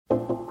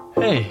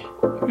Hey,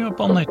 you're up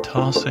all night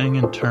tossing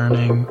and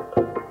turning,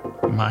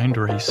 mind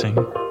racing.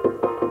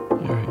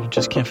 You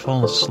just can't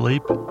fall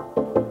asleep?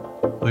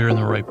 Well, you're in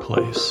the right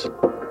place.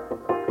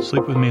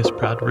 Sleep With Me is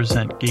proud to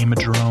present Game of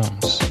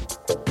Drones,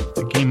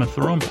 the Game of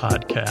Thrones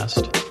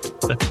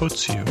podcast that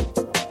puts you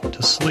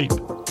to sleep.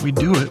 We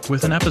do it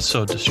with an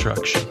episode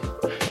destruction.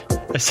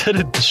 I said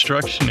it,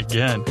 destruction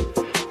again.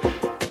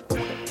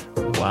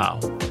 Wow.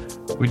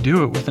 We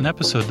do it with an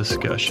episode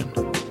discussion.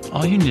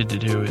 All you need to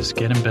do is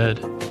get in bed,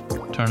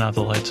 turn out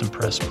the lights, and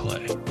press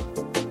play.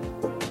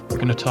 We're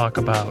going to talk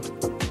about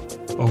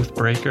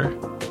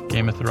Oathbreaker,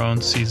 Game of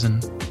Thrones Season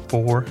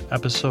 4,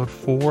 Episode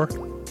 4.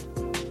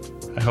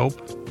 I hope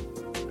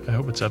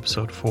it's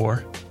Episode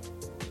 4.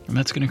 And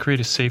that's going to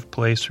create a safe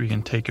place where you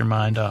can take your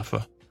mind off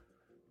of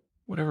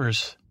whatever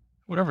it's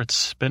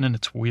spinning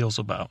its wheels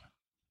about.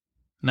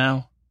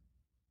 Now,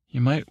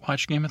 you might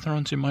watch Game of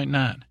Thrones, you might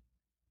not.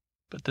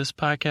 But this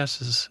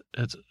podcast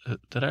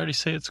did I already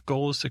say its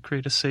goal is to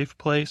create a safe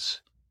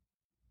place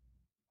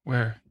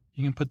where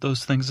you can put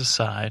those things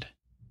aside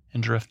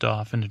and drift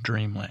off into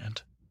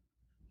dreamland.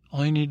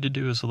 All you need to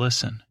do is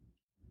listen.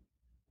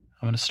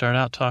 I'm going to start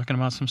out talking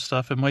about some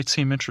stuff. It might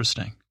seem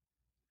interesting.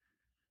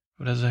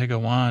 But as I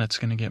go on, it's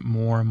going to get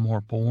more and more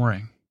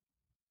boring.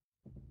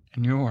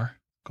 And you're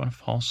going to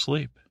fall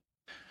asleep.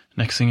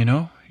 Next thing you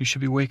know, you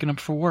should be waking up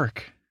for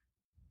work.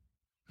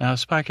 Now,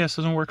 this podcast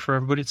doesn't work for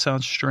everybody. It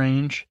sounds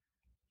strange.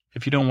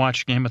 If you don't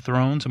watch Game of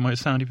Thrones, it might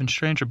sound even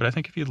stranger. But I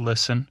think if you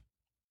listen,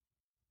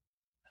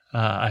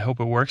 I hope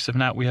it works. If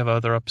not, we have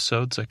other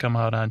episodes that come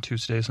out on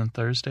Tuesdays and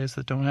Thursdays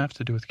that don't have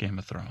to do with Game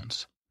of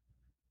Thrones.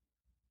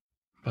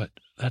 But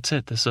that's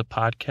it. This is a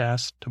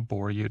podcast to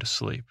bore you to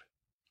sleep.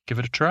 Give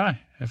it a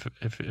try.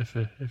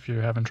 If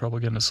you're having trouble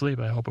getting to sleep,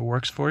 I hope it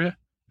works for you.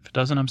 If it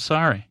doesn't, I'm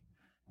sorry.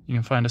 You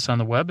can find us on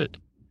the web at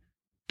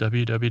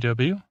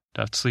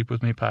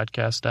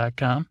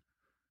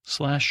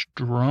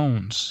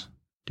www.sleepwithmepodcast.com/drones.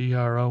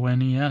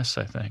 DRONES,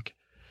 I think.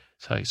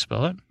 That's how you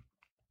spell it.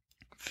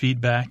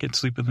 Feedback at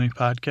Sleep With Me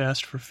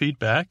Podcast for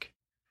feedback.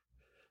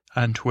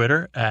 On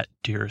Twitter at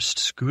Dearest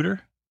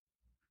Scooter.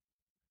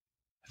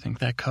 I think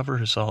that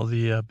covers all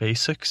the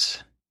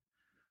basics.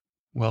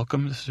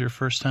 Welcome. This is your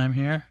first time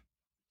here.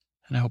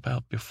 And I hope I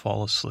help you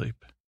fall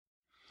asleep.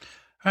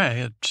 All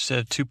right. I just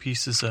had two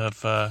pieces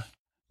of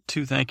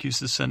two thank yous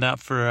to send out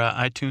for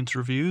iTunes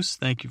reviews.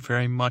 Thank you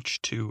very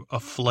much to A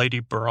Flighty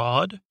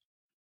Broad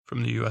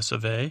from the US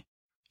of A.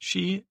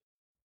 She,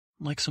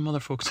 like some other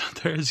folks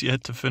out there, has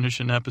yet to finish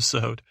an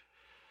episode.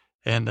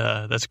 And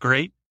that's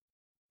great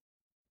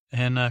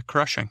and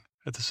crushing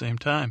at the same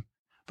time.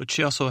 But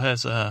she also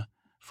has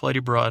Flighty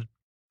Broad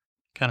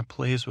kind of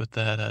plays with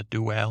that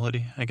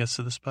duality, I guess,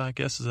 of this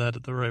podcast. Is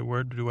that the right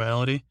word?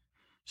 Duality.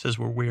 Says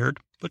we're weird,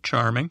 but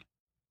charming.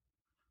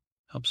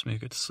 Helps me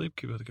get to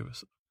sleep.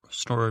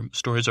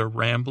 Stories are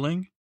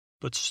rambling,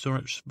 but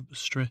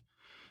the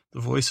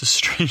voice is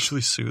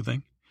strangely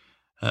soothing.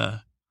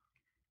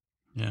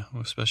 Yeah,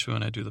 especially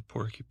when I do the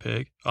Porky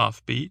Pig.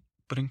 Offbeat,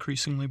 but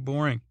increasingly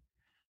boring.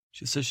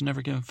 She says she's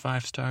never given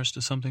 5 stars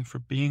to something for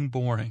being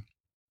boring.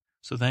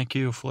 So thank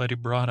you, Flighty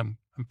Broad. I'm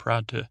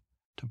proud to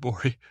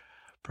bore you.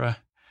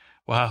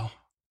 Wow.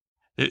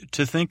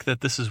 To think that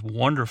this is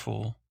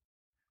wonderful,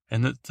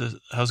 and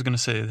I was going to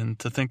say, and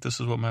to think this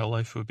is what my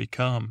life would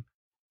become,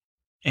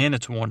 and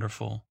it's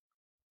wonderful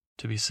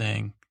to be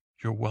saying,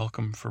 you're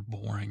welcome for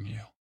boring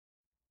you.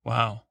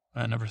 Wow.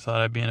 I never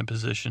thought I'd be in a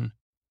position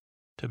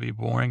to be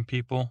boring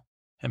people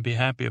and be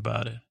happy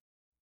about it.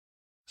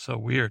 So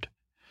weird.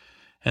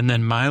 And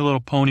then My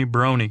Little Pony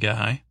Brony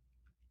guy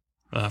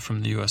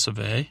from the US of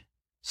A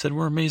said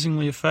we're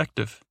amazingly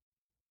effective.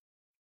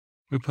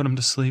 We put him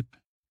to sleep,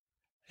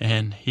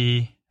 and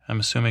he, I'm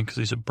assuming because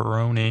he's a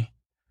brony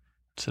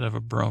instead of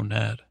a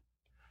bronette,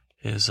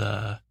 is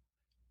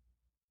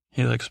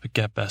he likes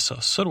Spaghetti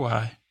Bezos. So do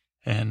I.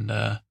 And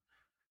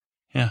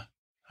yeah,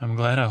 I'm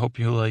glad. I hope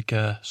you like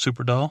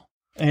Super Doll.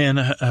 And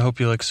I hope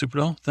you like Super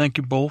Doll. Thank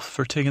you both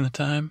for taking the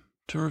time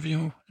to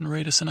review and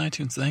rate us in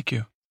iTunes. Thank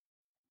you.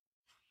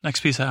 Next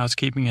piece of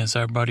housekeeping is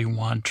our buddy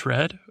Juan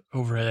Tread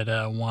over at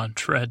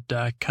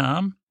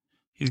juantread.com.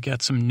 He's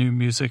got some new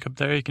music up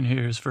there. You can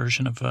hear his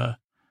version of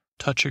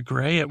Touch of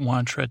Grey at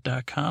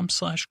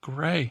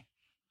juantread.com/gray.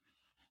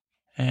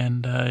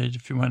 And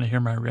if you want to hear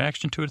my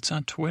reaction to it, it's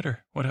on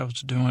Twitter, what I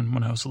was doing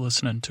when I was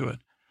listening to it.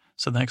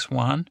 So thanks,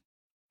 Juan,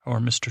 or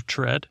Mr.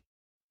 Tread,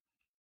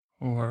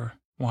 or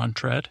Juan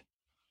Tread.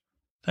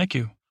 Thank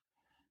you.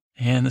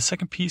 And the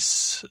second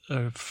piece,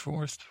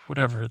 fourth,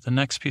 whatever, the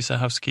next piece of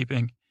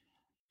housekeeping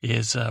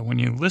is when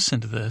you listen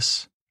to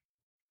this,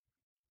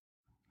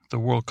 the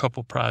World Cup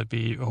will probably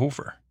be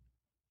over.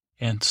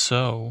 And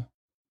so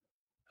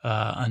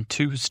on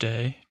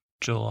Tuesday,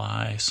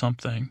 July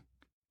something,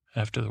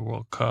 after the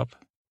World Cup,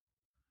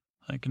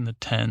 like in the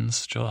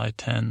July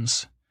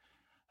 10s,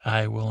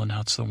 I will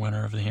announce the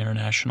winner of the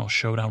International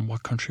Showdown.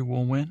 What country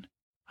will win?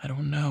 I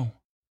don't know.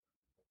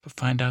 But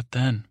find out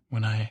then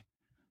when I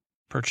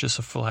purchase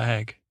a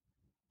flag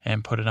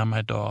and put it on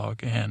my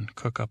dog and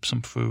cook up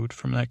some food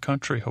from that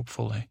country,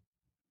 hopefully.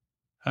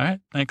 All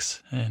right,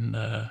 thanks. And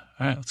all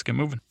right, let's get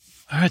moving.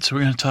 All right, so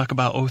we're going to talk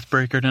about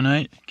Oathbreaker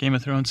tonight. Game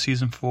of Thrones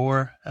Season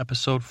 4,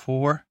 Episode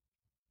 4.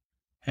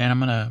 And I'm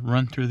going to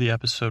run through the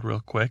episode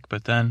real quick,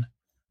 but then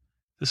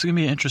this is going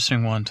to be an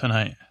interesting one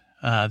tonight.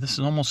 This is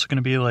almost going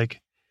to be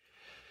like,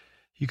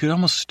 you could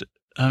almost,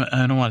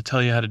 I don't want to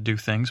tell you how to do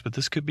things, but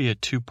this could be a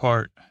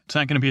two-part, it's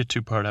not going to be a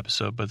two-part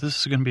episode, but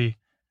this is going to be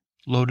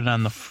loaded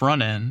on the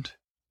front end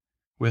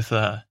with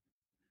the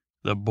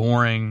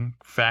boring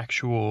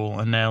factual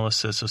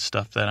analysis of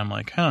stuff that I'm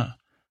like, let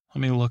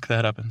me look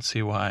that up and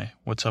see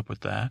what's up with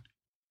that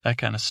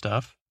kind of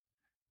stuff.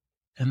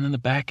 And then the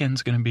back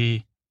end's going to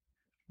be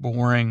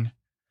boring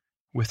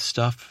with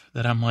stuff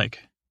that I'm like,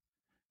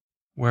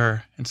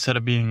 where instead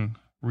of being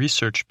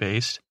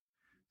research-based,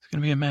 it's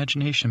going to be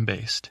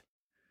imagination-based.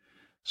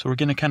 So we're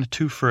getting a kind of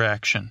two for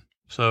action.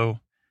 So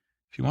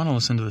if you want to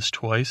listen to this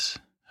twice,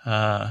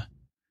 I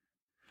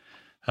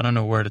don't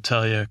know where to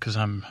tell you because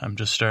I'm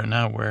just starting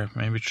out, where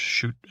maybe just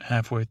shoot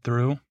halfway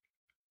through.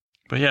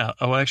 But yeah,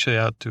 I'll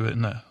do it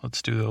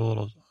let's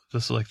do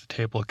this is like the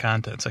table of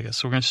contents, I guess.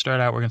 So we're going to start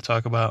out, we're going to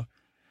talk about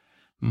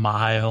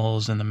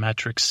miles and the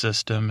metric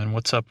system and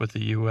what's up with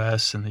the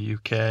US and the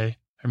UK,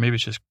 or maybe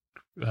it's just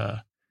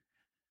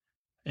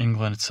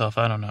England itself.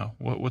 I don't know.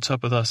 What's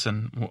up with us,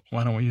 and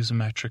why don't we use a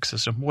metric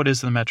system? What is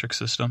the metric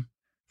system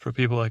for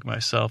people like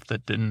myself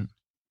that didn't,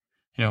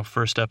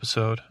 first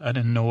episode, I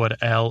didn't know what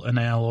an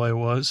alloy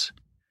was.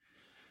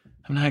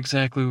 I'm not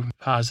exactly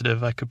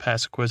positive I could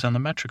pass a quiz on the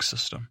metric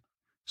system.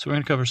 So we're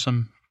going to cover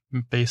some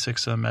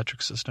basics of the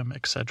metric system,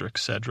 et cetera, et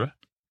cetera.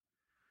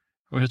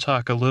 We're going to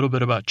talk a little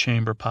bit about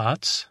chamber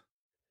pots.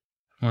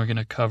 We're going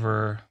to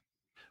cover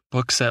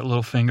books that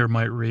Littlefinger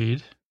might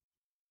read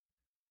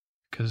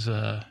because,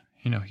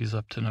 he's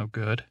up to no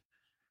good.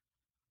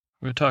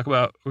 We're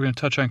going to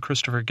touch on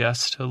Christopher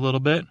Guest a little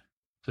bit,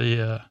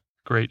 the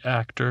great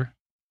actor.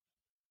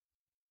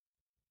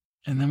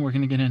 And then we're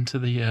going to get into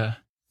the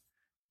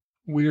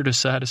weirder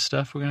side of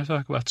stuff. We're going to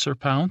talk about Sir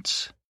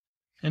Pounce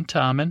and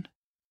Tommen.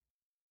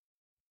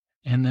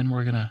 And then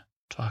we're going to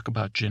talk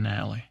about Gin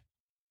Alley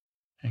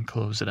and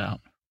close it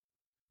out.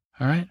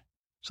 All right?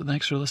 So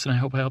thanks for listening. I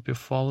hope I help you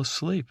fall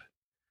asleep.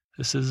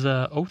 This is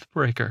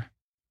Oathbreaker.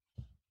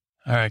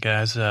 All right,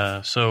 guys.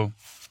 So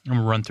I'm going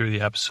to run through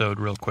the episode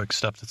real quick,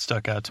 stuff that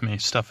stuck out to me,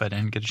 stuff I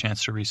didn't get a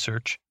chance to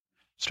research.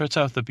 Starts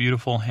out with a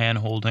beautiful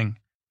hand-holding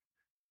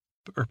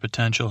or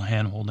potential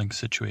hand-holding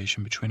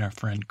situation between our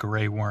friend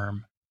Grey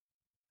Worm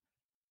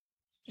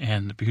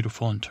and the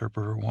beautiful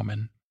interpreter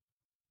woman,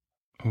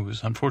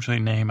 whose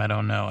unfortunately name I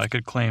don't know. I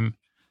could claim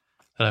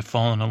that I've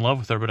fallen in love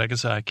with her, but I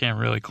guess I can't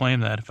really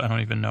claim that if I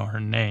don't even know her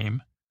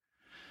name.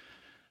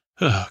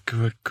 Oh,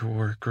 good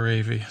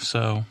gravy.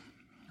 So,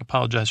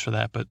 apologize for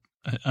that, but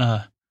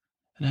I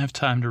didn't have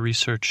time to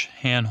research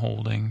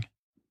hand-holding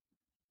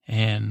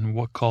and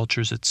what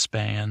cultures it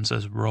spans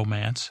as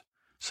romance.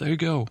 So there you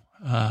go.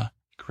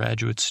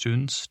 Graduate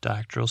students,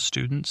 doctoral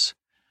students,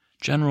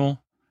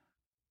 general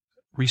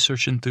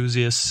research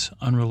enthusiasts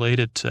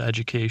unrelated to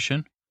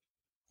education.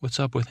 What's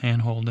up with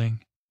hand-holding?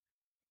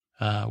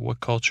 What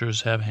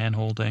cultures have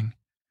hand-holding?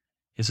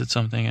 Is it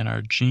something in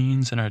our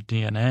genes and our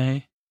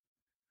DNA?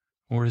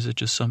 Or is it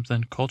just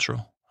something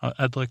cultural?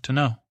 I'd like to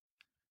know.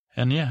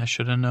 And yeah, I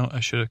should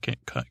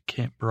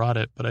have brought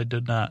it, but I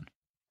did not.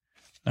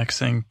 Next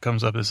thing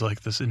comes up is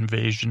like this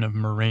invasion of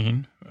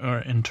Marine, or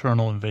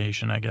internal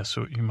invasion, I guess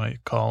what you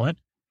might call it.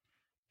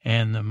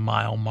 And the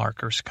mile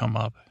markers come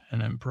up,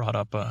 and then brought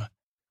up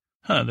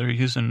they're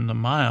using the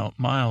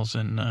miles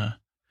in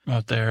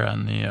out there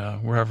on the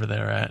wherever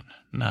they're at,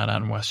 not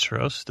on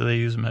Westeros. Do they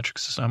use a metric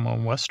system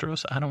on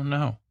Westeros? I don't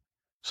know.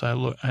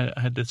 So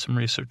I did some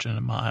research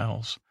into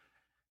miles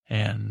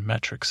and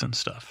metrics and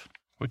stuff,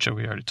 which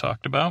we already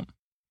talked about.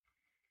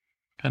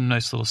 Had a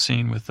nice little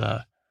scene with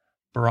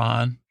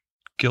Bronn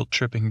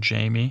guilt-tripping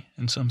Jaime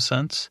in some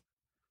sense.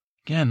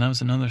 Again, that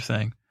was another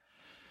thing.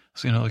 I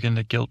was going to look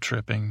into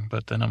guilt-tripping,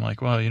 but then I'm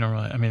like, well,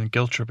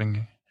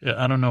 guilt-tripping,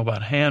 I don't know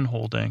about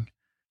hand-holding.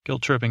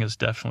 Guilt-tripping is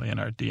definitely in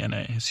our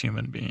DNA as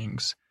human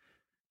beings,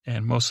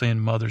 and mostly in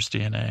mother's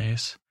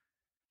DNAs,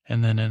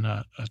 and then in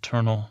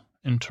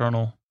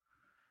internal,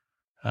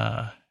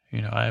 I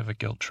have a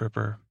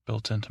guilt-tripper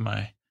built into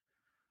my,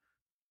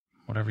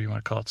 whatever you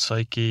want to call it,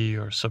 psyche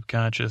or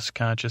subconscious,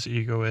 conscious,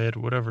 egoid,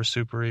 whatever,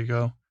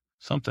 superego,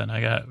 something.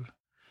 I got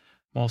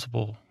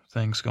multiple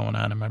things going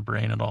on in my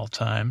brain at all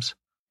times.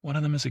 One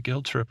of them is a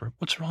guilt tripper.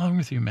 What's wrong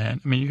with you,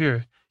 man? I mean,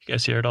 you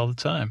guys hear it all the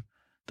time.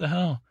 The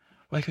hell?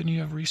 Why couldn't you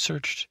have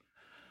researched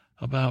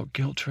about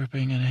guilt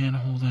tripping and hand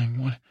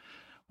holding?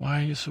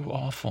 Why are you so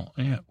awful?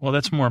 Yeah. Well,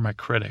 that's more my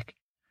critic.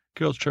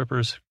 Guilt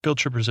trippers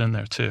in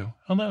there too.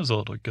 Oh, that was a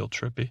little guilt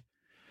trippy.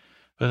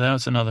 But that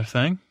was another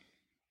thing.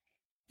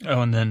 Oh,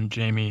 and then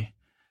Jaime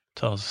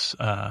tells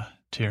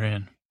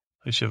Tyrion,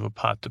 at least you have a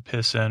pot to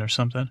piss in or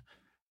something.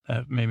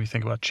 That made me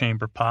think about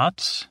chamber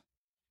pots.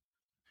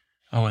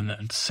 Oh, and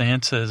then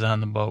Sansa is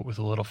on the boat with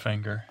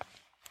Littlefinger.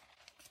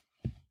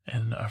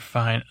 And the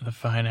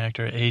fine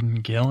actor, Aidan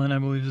Gillen, I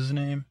believe is his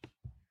name.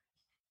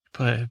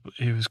 But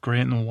he was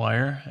great in The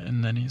Wire,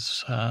 and then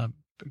he's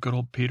good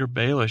old Peter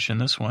Baelish in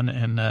this one,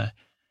 and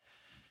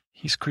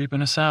he's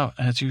creeping us out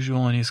as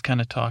usual, and he's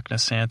kind of talking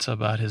to Sansa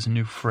about his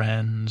new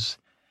friends,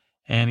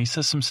 and he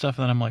says some stuff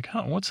that I'm like,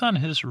 huh, what's on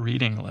his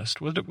reading list?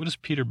 What is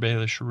Peter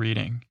Baelish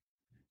reading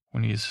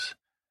when he's,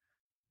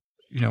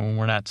 when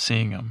we're not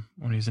seeing him,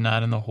 when he's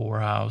not in the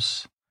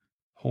whorehouse,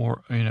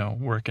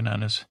 working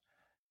on his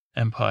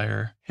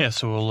empire? Yeah,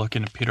 so we'll look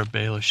into Peter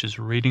Baelish's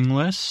reading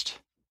list.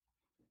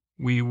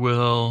 We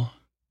will...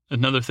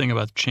 Another thing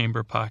about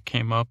Chamber Pot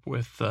came up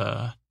with...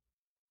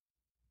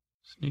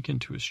 Sneak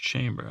into his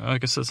chamber. I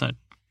guess that's not...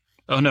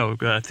 Oh, no,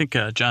 I think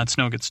Jon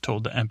Snow gets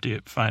told to empty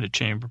it, find a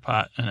chamber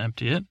pot and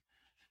empty it.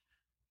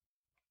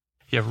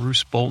 Yeah,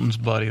 Roose Bolton's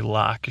buddy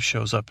Locke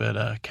shows up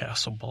at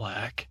Castle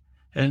Black.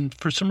 And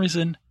for some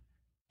reason,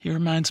 he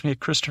reminds me of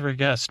Christopher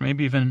Guest.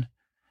 Maybe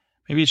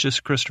it's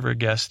just Christopher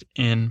Guest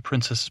in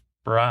Princess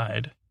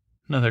Bride.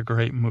 Another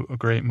great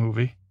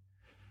movie.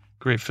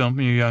 Great film.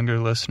 You younger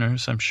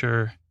listeners,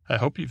 I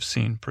hope you've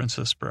seen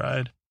Princess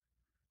Bride.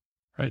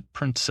 Right?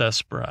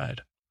 Princess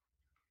Bride.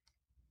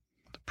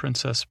 The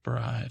Princess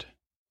Bride.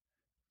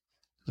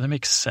 Does that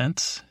make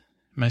sense?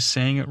 Am I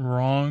saying it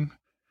wrong?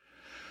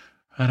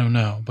 I don't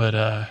know, but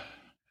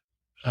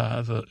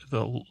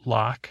the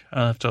Locke,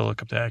 I'll have to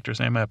look up the actor's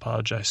name. I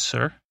apologize,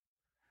 sir.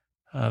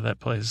 That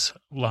plays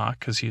Locke,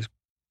 because he's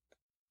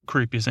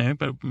creepy as anything,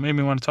 but made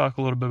me want to talk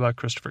a little bit about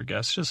Christopher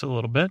Guest, just a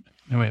little bit.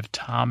 Then we have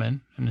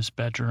Tommen in his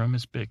bedroom,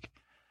 his big,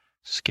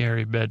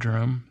 scary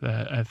bedroom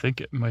that I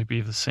think it might be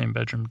the same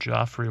bedroom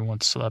Joffrey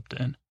once slept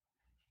in.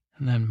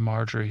 And then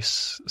Marjorie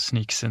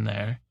sneaks in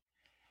there.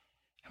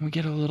 And we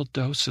get a little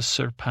dose of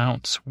Sir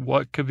Pounce.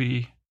 What could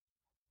be...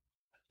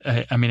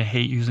 I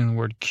hate using the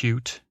word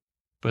cute,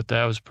 but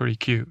that was pretty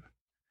cute.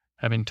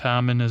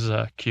 Tommen is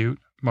cute.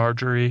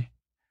 Marjorie,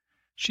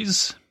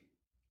 she's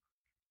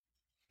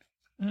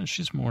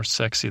more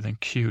sexy than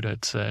cute,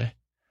 I'd say.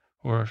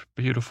 Or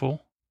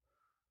beautiful.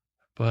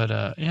 But,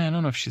 I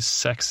don't know if she's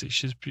sexy.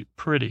 She's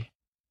pretty.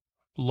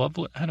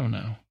 Lovely. I don't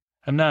know.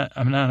 I'm not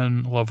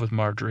in love with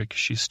Marjorie because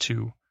she's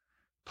too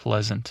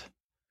pleasant.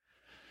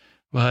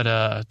 But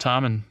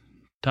Tommen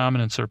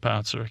and Sir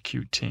Pounce are a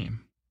cute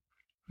team.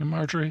 And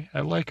Marjorie,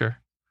 I like her.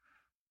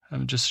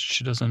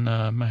 She doesn't,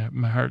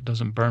 my heart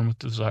doesn't burn with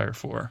desire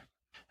for her.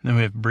 And then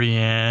we have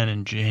Brienne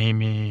and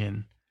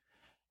Jamie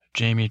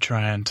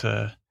trying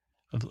to,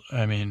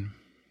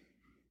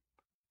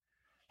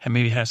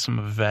 maybe has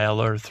some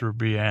valor through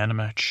Brienne, I'm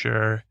not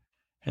sure.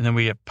 And then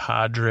we get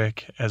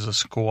Podrick as a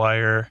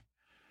squire,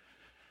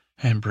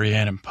 and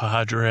Brienne and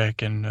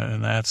Podrick,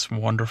 and that's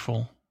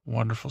wonderful,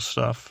 wonderful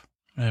stuff.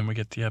 And we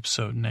get the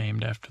episode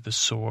named after the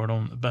sword.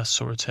 Only the best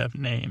swords have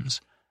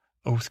names.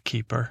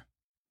 Oathkeeper.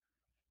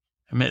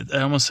 It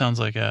almost sounds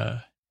like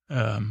I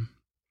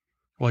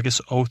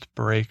guess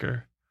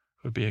Oathbreaker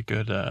would be a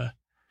good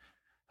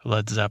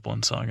Led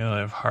Zeppelin song. And they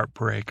have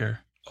Heartbreaker,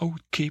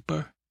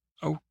 Oathkeeper,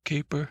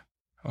 Oathkeeper,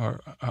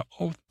 or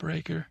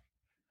Oathbreaker.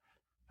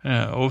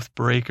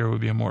 Oathbreaker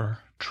would be a more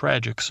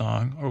tragic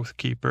song.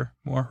 Oathkeeper,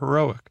 more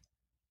heroic.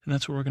 And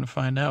that's what we're going to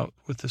find out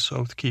with this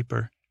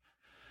Oathkeeper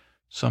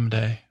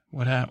someday.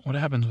 What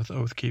happens with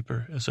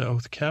Oathkeeper? Is the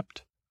oath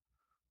kept?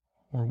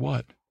 Or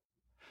what?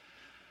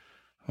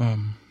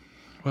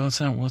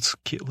 Let's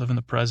live in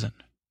the present.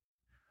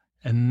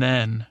 And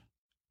then,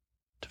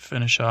 to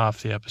finish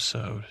off the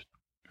episode,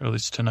 or at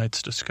least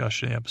tonight's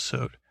discussion of the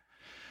episode,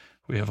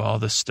 we have all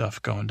this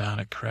stuff going down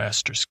at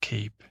Craster's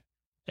Keep,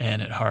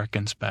 and it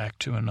harkens back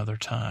to another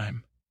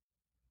time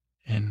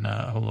in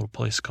a little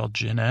place called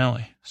Gin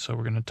Alley. So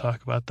we're going to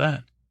talk about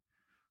that.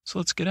 So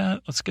let's get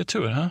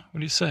to it, huh? What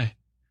do you say?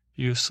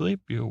 You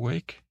asleep? You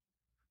awake?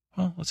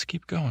 Well, let's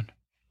keep going.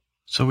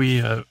 So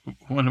we,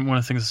 one of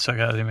the things that stuck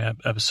out of the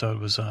episode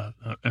was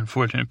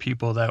unfortunate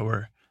people that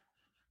were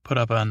put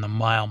up on the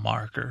mile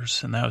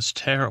markers, and that was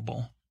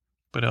terrible.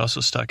 But it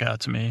also stuck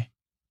out to me.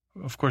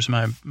 Of course,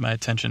 my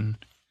attention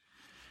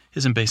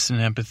isn't based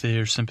in empathy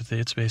or sympathy.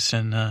 It's based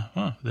in,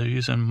 they're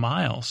using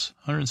miles,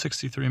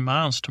 163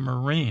 miles to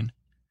Marine.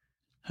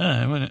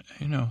 They're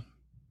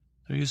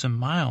using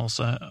miles.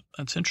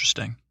 That's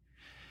interesting.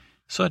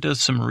 So I did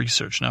some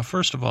research. Now,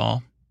 first of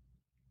all,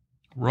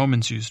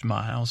 Romans used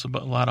miles,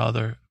 but a lot of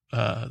other,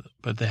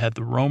 but they had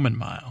the Roman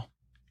mile.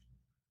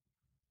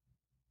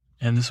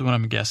 And this is what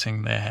I'm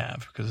guessing they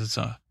have, because it's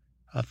a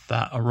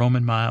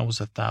Roman mile was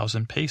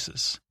 1,000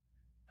 paces.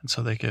 And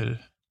so they could,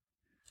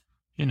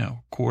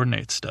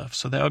 coordinate stuff.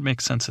 So that would make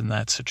sense in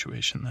that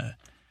situation, that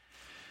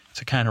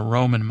it's a kind of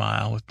Roman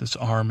mile with this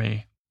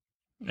army.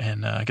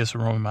 And I guess a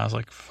Roman mile is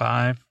like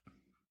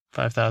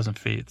 5,000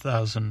 feet,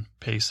 1,000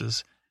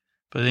 paces.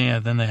 But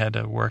then they had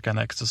to work on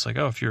that, because it's like,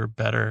 if you're a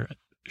better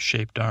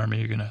shaped army,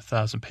 you're going to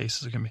 1,000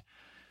 paces. Are going to be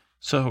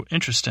so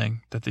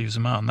interesting that they use a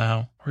mile.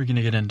 Now, we're going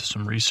to get into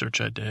some research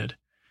I did.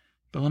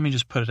 But let me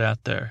just put it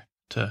out there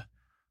to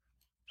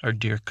our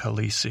dear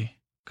Khaleesi.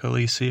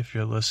 Khaleesi, if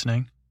you're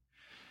listening,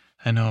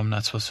 I know I'm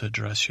not supposed to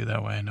address you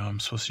that way. I know I'm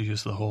supposed to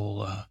use the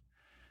whole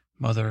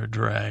Mother of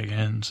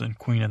Dragons and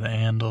Queen of the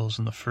Andals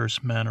and the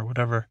First Men or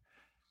whatever.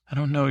 I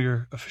don't know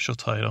your official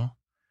title.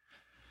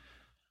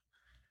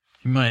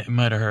 You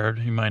might have heard,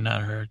 you might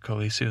not have heard,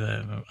 Khaleesi,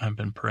 that I've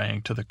been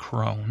praying to the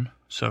crone.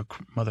 So,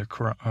 Mother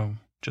Crone,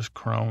 just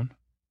crone,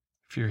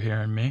 if you're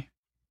hearing me.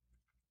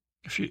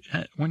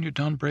 When you're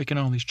done breaking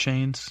all these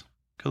chains,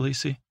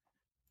 Khaleesi,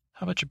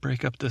 how about you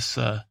break up this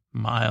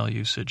mile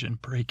usage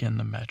and break in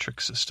the metric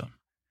system?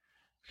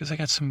 Because I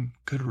got some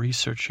good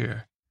research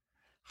here.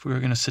 If we were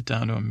going to sit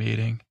down to a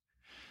meeting.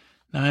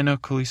 Now, I know,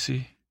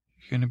 Khaleesi,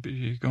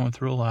 you're going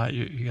through a lot.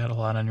 You got a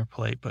lot on your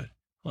plate, but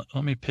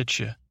let me pitch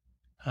you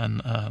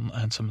on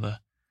some of the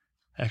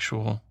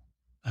actual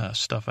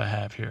stuff I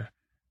have here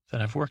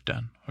that I've worked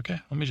on. Okay,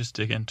 let me just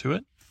dig into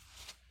it.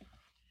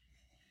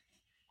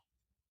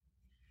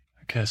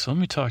 Okay, so let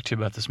me talk to you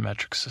about this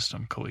metric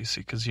system, Khaleesi,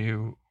 because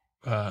you,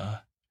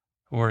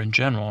 or in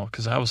general,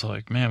 because I was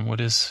like, man,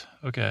 what is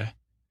a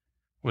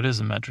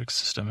metric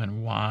system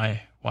and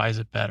why is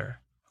it better?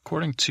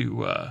 According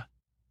to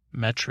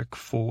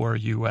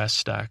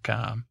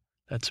metric4us.com,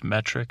 that's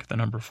metric, the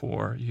number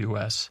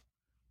 4us.com.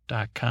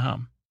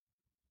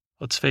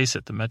 Let's face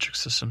it, the metric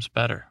system's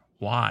better.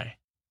 Why?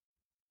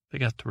 They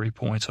got 3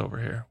 points over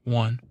here.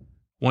 One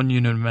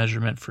unit of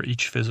measurement for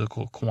each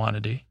physical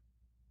quantity,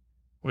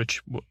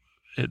 which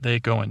they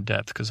go in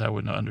depth because I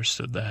wouldn't have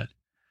understood that.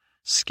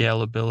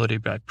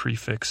 Scalability by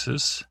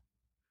prefixes.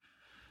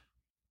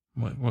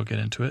 We'll get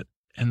into it.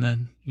 And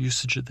then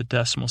usage of the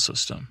decimal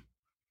system.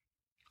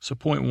 So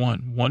point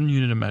one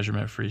unit of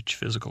measurement for each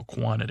physical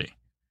quantity.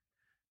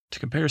 To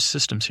compare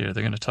systems here,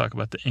 they're going to talk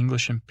about the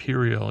English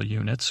imperial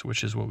units,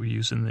 which is what we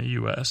use in the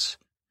U.S.,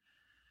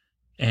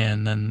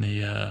 and then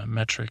the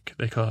metric,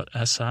 they call it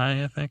SI,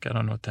 I think. I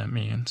don't know what that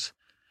means.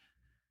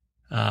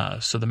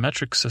 So the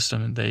metric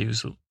system, they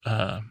use,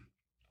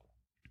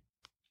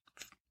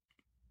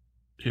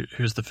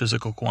 here's the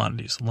physical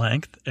quantities: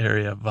 length,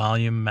 area,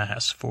 volume,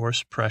 mass,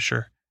 force,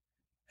 pressure,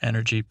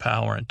 energy,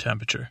 power, and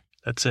temperature.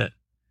 That's it.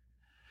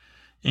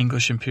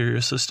 English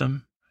imperial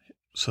system,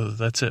 so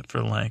that's it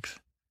for length.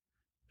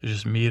 It's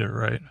just meter,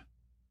 right?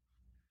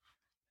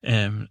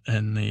 And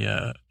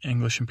the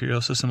English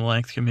imperial system,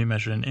 length can be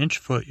measured in inch,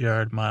 foot,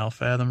 yard, mile,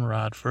 fathom,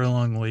 rod,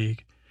 furlong,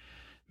 league,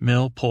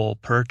 mill, pole,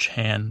 perch,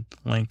 hand,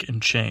 link,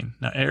 and chain.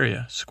 Now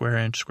area: square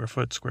inch, square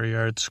foot, square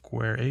yard,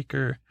 square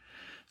acre,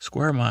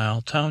 square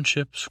mile,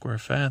 township, square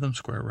fathom,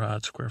 square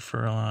rod, square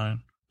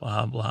furlong,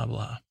 blah, blah,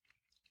 blah.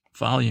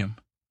 Volume: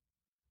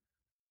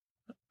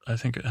 I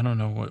don't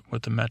know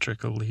what the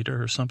metric, a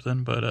liter or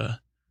something, but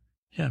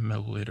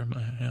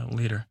milliliter,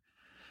 liter.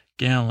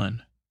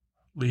 Gallon,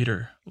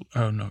 liter,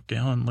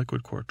 gallon,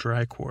 liquid quart,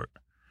 dry quart.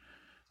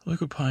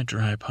 Liquid pint,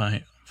 dry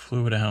pint,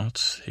 fluid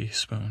ounce,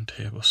 teaspoon,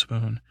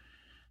 tablespoon,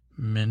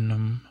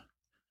 minimum,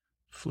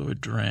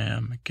 fluid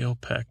dram, gill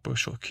peck,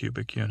 bushel,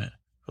 cubic unit.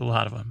 A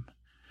lot of them.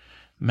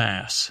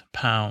 Mass,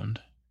 pound,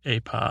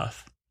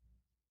 apoth.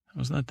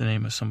 Wasn't that the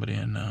name of somebody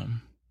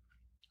in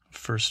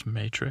First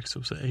Matrix? It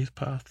was the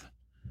apoth.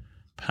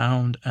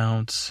 Pound,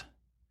 ounce,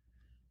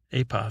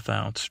 apoth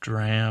ounce,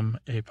 dram,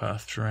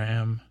 apoth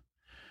dram.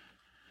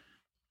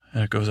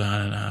 And it goes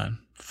on and on.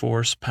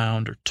 Force,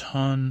 pound or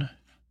ton,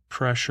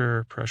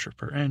 pressure per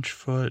inch,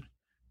 foot,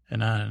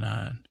 and on and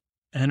on.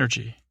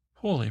 Energy.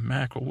 Holy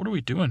mackerel, what are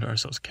we doing to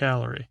ourselves?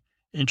 Calorie,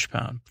 inch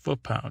pound,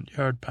 foot pound,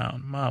 yard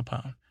pound, mile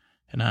pound,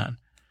 and on.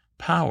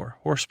 Power,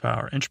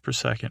 horsepower, inch per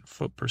second,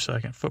 foot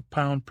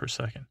pound per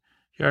second,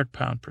 yard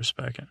pound per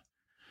second.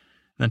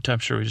 And then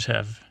temperature, we just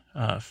have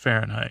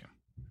Fahrenheit.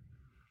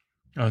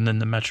 Oh, and then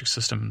the metric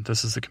system,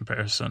 this is the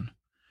comparison.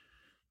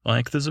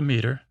 Length is a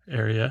meter,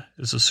 area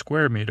is a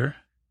square meter,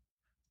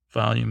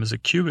 volume is a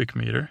cubic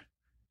meter,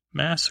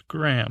 mass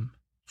gram,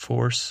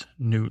 force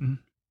Newton,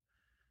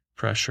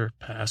 pressure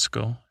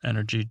Pascal,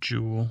 energy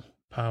joule,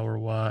 power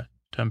watt,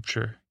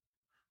 temperature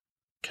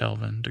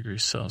Kelvin,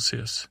 degrees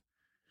Celsius.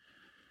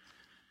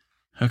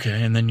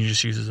 Okay, and then you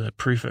just use the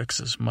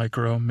prefixes: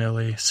 micro,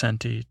 milli,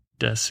 centi,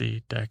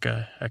 deci,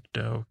 deca,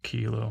 hecto,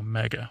 kilo,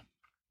 mega.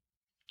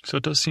 So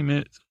it does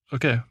seem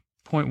okay.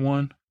 Point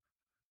one.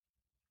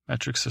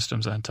 Metric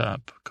systems on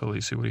top.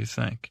 Khaleesi, what do you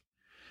think?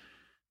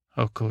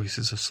 Oh,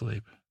 Khaleesi's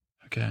asleep.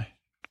 Okay.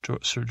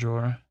 Sir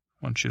Jorah,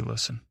 why don't you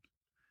listen?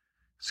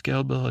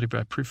 Scalability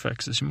by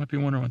prefixes. You might be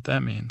wondering what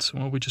that means.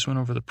 Well, we just went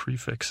over the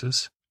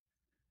prefixes.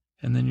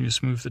 And then you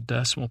just move the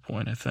decimal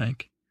point, I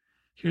think.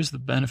 Here's the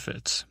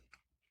benefits.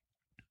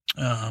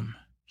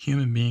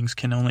 Human beings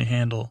can only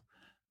handle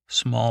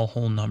small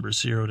whole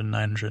numbers, 0 to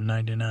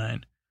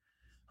 999.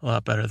 A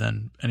lot better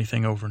than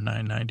anything over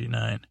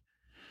 999.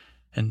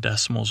 And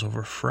decimals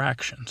over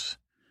fractions.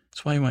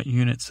 That's why you want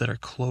units that are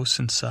close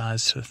in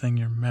size to the thing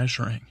you're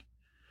measuring.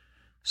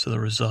 So the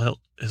result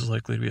is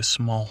likely to be a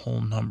small whole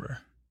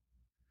number.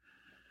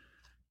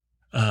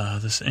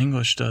 This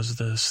English does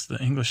this. The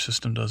English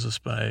system does this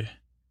by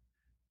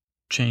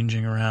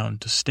changing around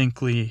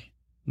distinctly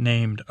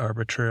named,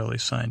 arbitrarily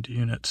assigned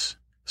units.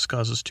 This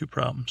causes two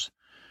problems.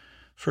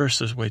 First,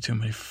 there's way too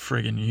many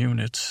friggin'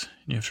 units.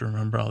 You have to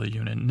remember all the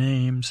unit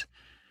names.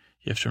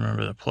 You have to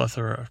remember the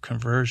plethora of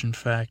conversion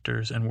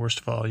factors, and worst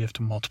of all, you have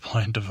to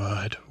multiply and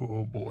divide.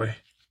 Oh boy,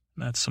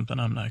 that's something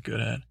I'm not good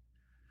at.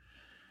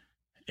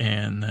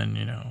 And then,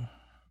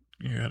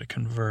 you got to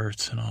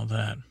convert and all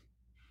that.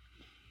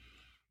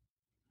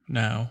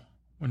 Now,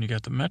 when you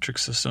got the metric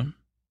system,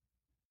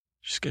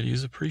 you just got to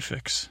use a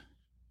prefix.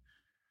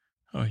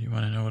 Oh, you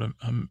want to know what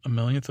a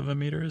millionth of a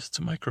meter is? It's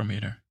a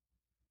micrometer.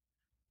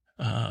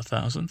 A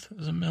thousandth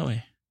is a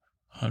milli.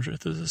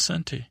 100th is a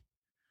centi.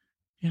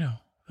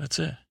 That's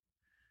it.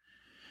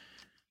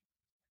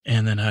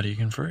 And then how do you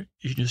convert?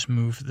 You just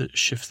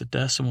shift the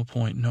decimal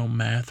point. No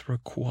math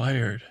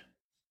required.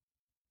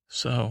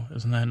 So,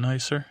 isn't that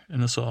nicer?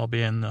 And this will all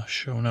be in the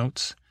show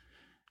notes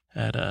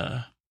at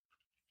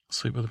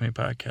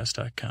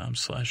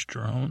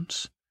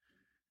sleepwithmepodcast.com/drones.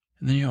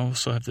 And then you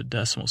also have the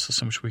decimal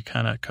system, which we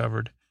kind of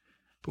covered.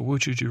 But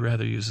which would you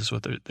rather use is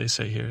what they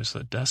say here is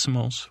the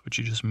decimals, which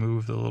you just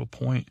move the little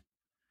point,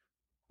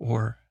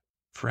 or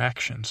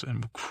fractions.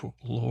 And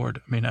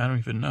Lord, I don't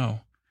even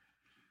know.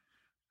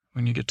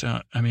 When you get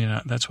to,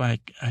 that's why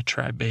I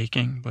try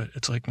baking, but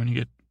it's like when you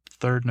get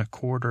third and a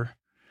quarter,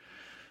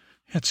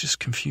 it's just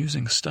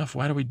confusing stuff.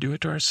 Why do we do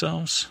it to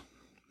ourselves?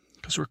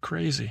 Because we're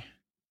crazy.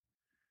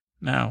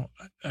 Now,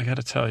 I got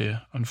to tell you,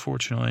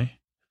 unfortunately,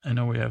 I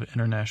know we have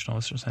international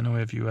listeners. I know we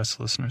have U.S.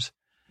 listeners.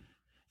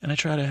 And I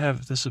try to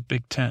have this a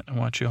big tent. I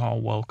want you all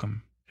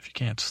welcome if you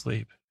can't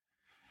sleep.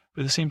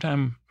 But at the same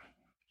time,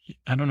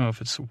 I don't know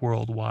if it's a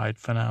worldwide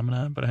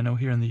phenomenon, but I know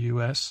here in the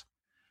U.S.,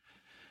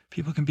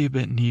 people can be a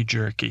bit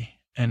knee-jerky.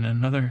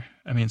 And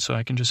so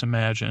I can just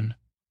imagine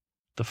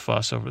the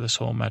fuss over this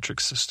whole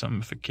metric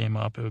system. If it came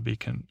up, it would be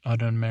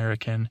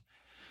un-American.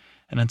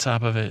 And on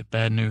top of it,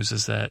 bad news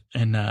is that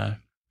in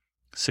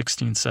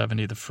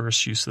 1670, the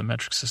first use of the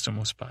metric system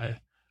was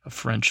by a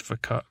French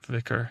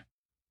vicar.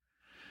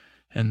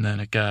 And then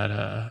it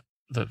got,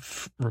 the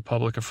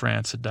Republic of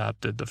France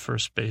adopted the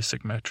first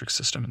basic metric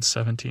system in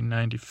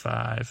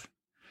 1795.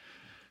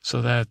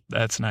 So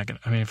that's not going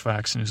to,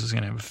 Fox News is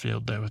going to have a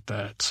field day with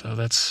that. So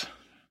that's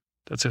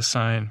a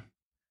sign.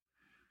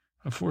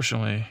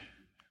 Unfortunately,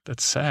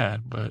 that's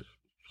sad, but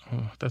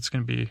that's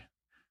going to be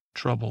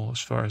trouble as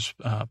far as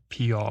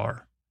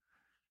PR.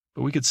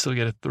 But we could still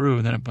get it through,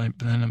 and then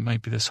it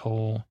might be this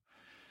whole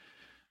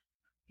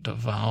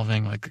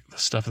devolving, like the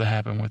stuff that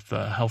happened with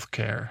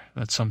healthcare,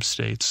 that some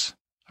states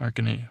aren't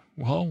going to,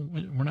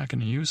 we're not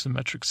going to use the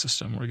metric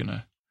system. We're going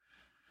to,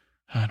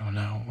 I don't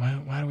know.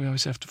 Why do we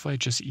always have to fight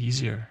just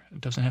easier? It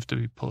doesn't have to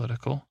be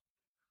political.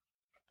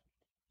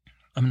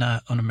 I'm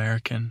not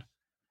un-American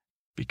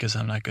because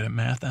I'm not good at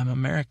math. I'm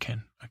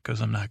American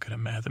because I'm not good at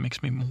math. It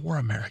makes me more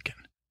American.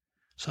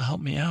 So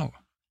help me out.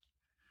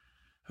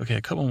 Okay,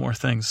 a couple more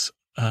things.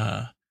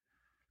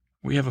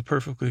 We have a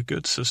perfectly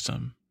good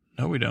system.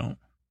 No, we don't.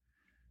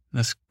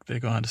 They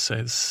go on to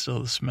say this is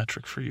still this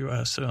metric for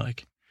U.S. They're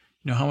like,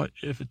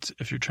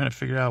 if you're trying to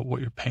figure out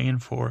what you're paying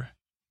for,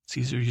 it's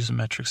easier to use a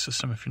metric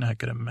system if you're not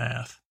good at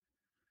math.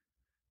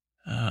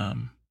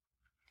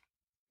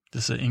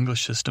 This is an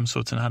English system, so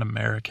it's not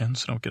American,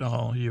 so don't get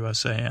all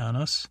USA on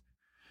us.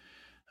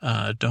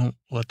 Don't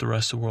let the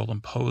rest of the world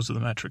impose the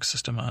metric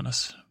system on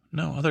us.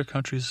 No, other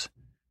countries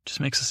just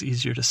makes us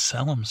easier to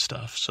sell them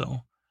stuff,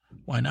 so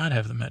why not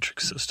have the metric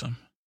system?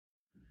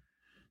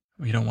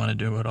 We don't want to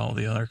do what all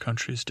the other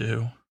countries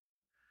do.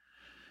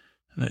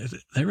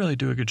 They really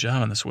do a good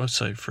job on this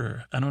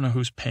website I don't know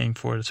who's paying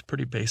for it. It's a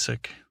pretty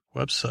basic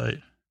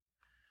website.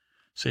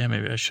 So yeah,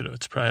 maybe I should have.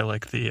 It's probably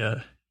like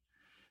the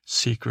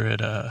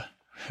secret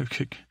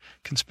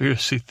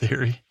conspiracy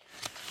theory.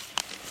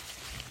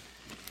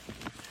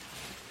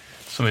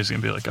 Somebody's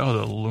going to be like, oh,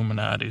 the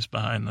Illuminati's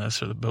behind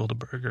this, or the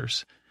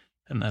Bilderbergers,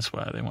 and that's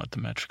why they want the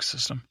metric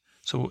system.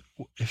 So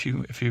if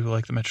you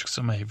like the metric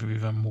system, I have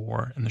even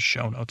more in the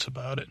show notes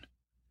about it.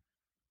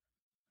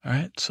 All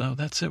right, so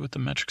that's it with the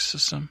metric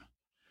system.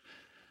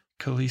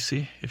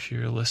 Khaleesi, if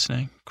you're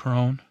listening,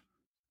 Crone,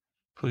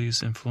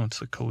 please influence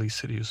the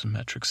Khaleesi to use the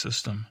metric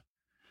system.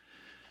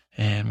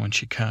 And when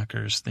she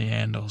conquers the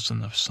Andals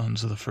and the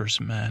sons of the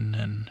first men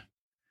and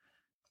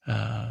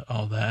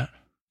all that,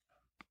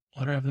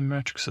 let her have the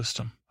metric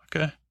system,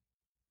 okay?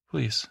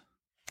 Please.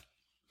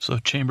 So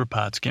chamber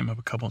pots came up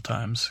a couple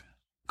times.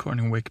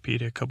 According to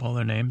Wikipedia, a couple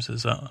other names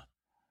is a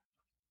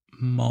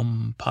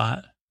mum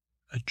pot,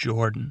 a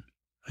Jordan,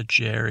 a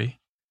Jerry,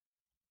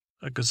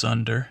 a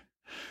Gazunder,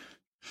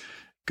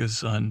 a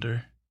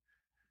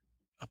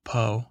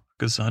Poe,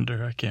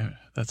 Gazunder,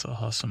 that's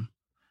awesome.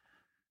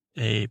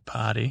 A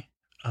potty,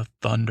 a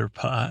thunder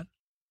pot,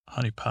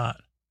 honey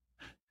pot,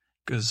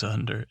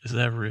 Gazunder.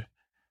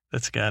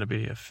 That's got to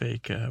be a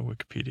fake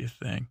Wikipedia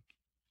thing.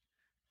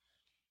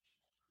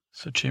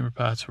 So chamber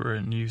pots were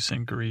in use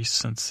in Greece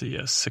since the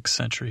 6th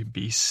century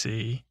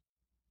BC.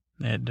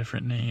 They had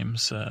different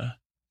names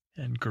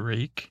in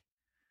Greek.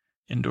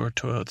 Indoor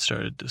toilets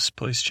started to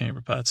displace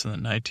chamber pots in the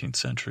 19th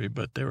century,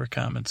 but they were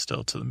common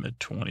still to the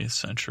mid-20th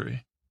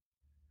century.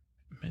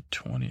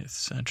 Mid-20th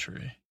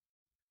century.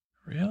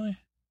 Really?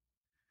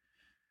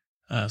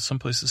 Some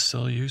places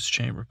still use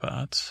chamber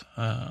pots,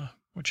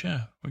 which,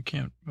 yeah,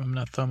 I'm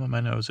not thumbing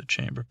my nose at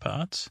chamber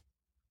pots.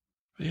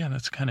 But yeah,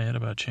 that's kind of it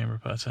about chamber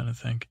pots, I don't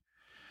think.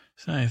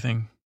 It's not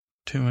anything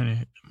too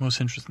many. Most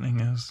interesting thing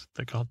is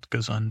they're called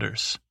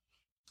Gazunders.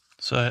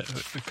 So a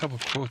couple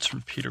quotes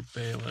from Peter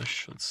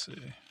Baelish. Let's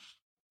see.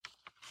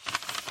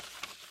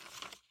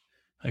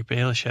 Like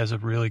Baelish has a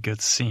really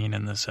good scene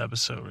in this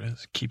episode.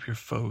 Is keep your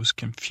foes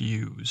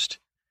confused.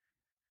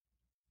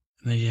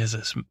 And then he has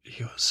this.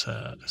 He goes,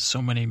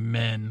 so many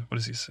men. What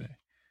does he say?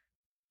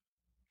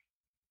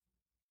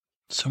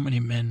 So many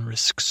men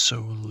risk so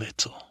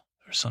little,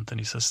 or something.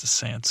 He says to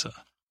Sansa.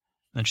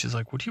 And then she's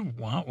like, "What do you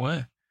want?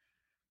 What?"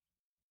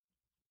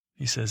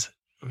 He says,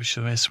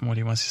 "Should I ask him what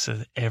he wants?" He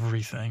says,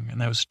 "Everything," and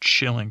that was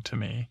chilling to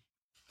me.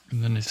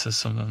 And then he says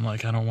something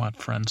like, "I don't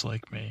want friends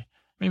like me."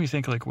 Made me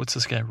think, like, what's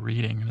this guy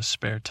reading in his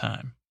spare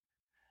time?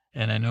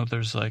 And I know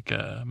there's like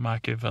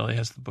Machiavelli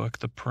has the book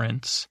The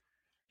Prince.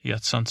 You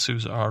got Sun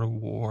Tzu's Art of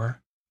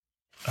War.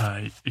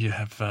 You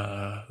have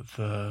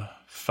the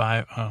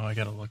five. Oh, I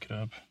gotta look it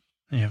up.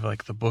 You have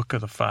like the Book of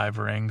the Five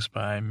Rings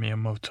by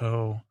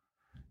Miyamoto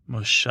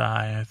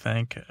Musashi, I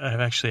think. I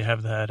actually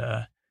have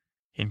that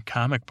in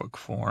comic book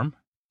form.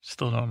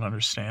 Still don't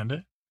understand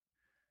it.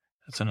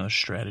 That's another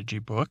strategy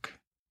book.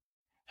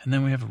 And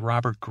then we have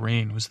Robert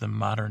Greene, who's the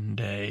modern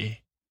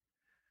day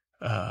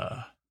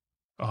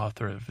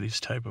author of these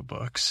type of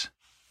books.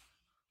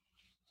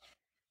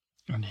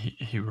 And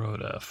he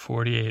wrote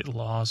 48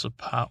 Laws of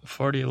Power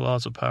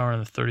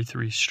and the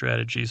 33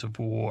 Strategies of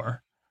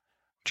War,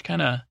 which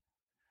kind of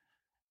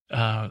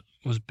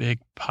was big,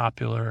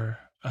 popular.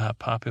 I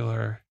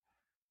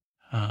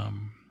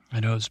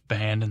know it was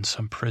banned in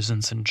some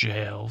prisons and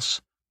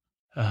jails.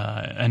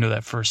 I know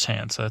that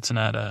firsthand, so that's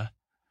not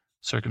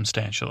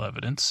circumstantial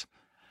evidence.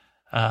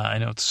 I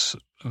know it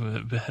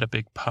had a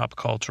big pop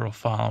cultural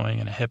following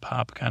and a hip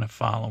hop kind of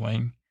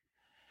following.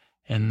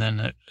 And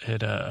then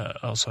it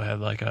also had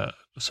like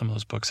some of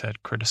those books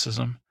had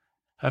criticism.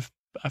 I've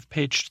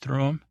paged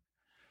through them.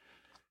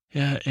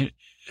 Yeah,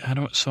 I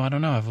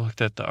don't know. I've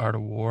looked at The Art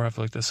of War. I've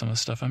looked at some of the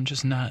stuff. I'm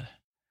just not.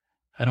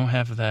 I don't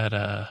have that.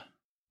 I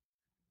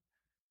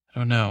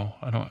don't know.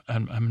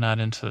 I'm not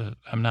into.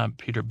 I'm not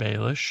Peter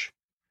Baelish,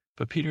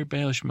 but Peter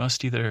Baelish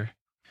must either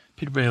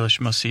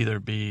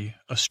be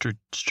a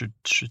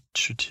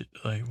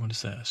like what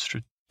is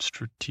that?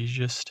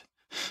 Strategist.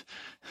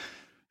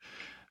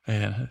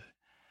 Man,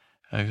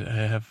 I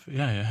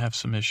have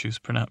some issues,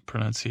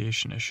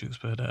 pronunciation issues,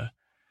 but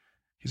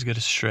he's got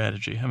a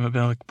strategy. I'm a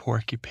bit like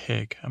Porky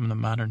Pig. I'm the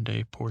modern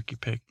day Porky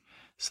Pig.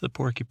 It's the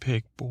Porky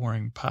Pig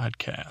Boring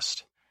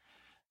Podcast.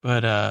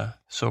 But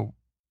so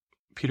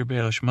Peter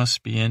Baelish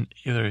must be in,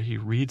 either he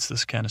reads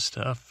this kind of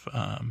stuff,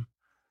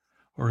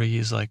 or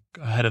he's like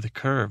ahead of the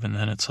curve, and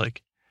then it's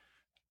like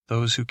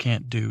those who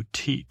can't do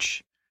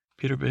teach.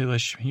 Peter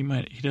Baelish,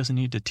 he doesn't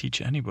need to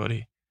teach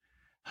anybody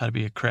how to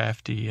be a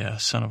crafty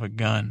son of a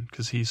gun,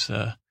 because he's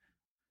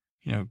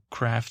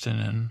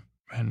crafting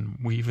and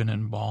weaving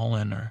and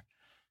balling or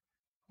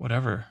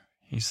whatever.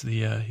 He's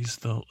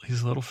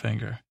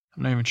Littlefinger.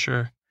 I'm not even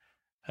sure.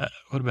 It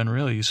would have been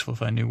really useful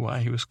if I knew why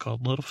he was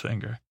called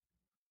Littlefinger.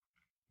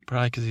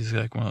 Probably because he's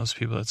like one of those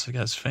people that's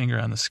got his finger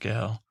on the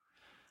scale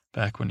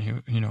back when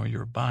you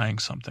were buying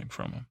something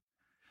from him.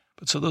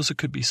 But so those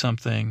could be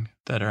something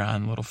that are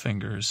on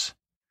Littlefinger's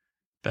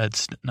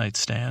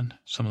nightstand,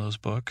 some of those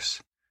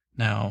books.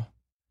 Now,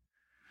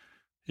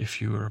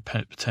 if you were a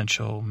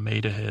potential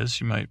mate of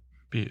his, you might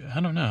be,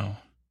 I don't know.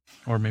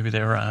 Or maybe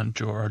they were on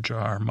George R.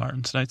 R.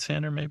 Martin's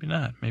nightstand, or maybe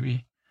not.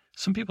 Maybe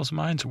some people's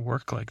minds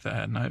work like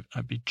that, and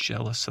I'd be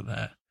jealous of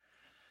that.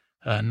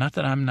 Not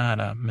that I'm not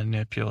a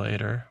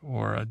manipulator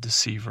or a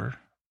deceiver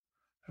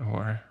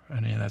or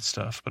any of that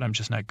stuff, but I'm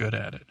just not good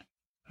at it,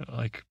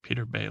 like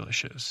Peter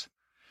Baelish is.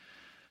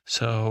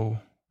 So,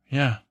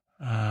 yeah,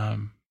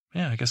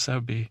 I guess that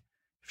would be,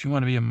 if you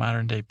want to be a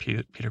modern-day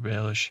Peter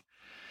Baelish,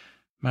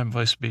 my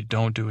advice would be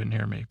don't do it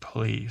near me,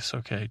 please,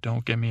 okay?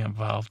 Don't get me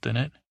involved in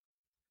it,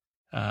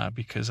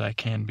 because I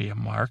can be a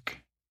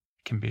mark,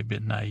 can be a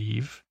bit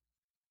naive.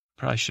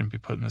 Probably shouldn't be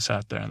putting this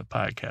out there on the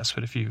podcast,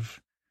 but if you've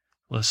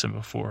listened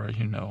before,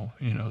 you know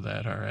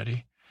that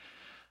already.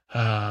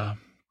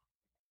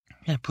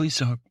 Please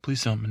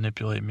don't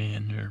manipulate me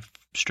in your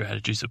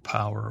strategies of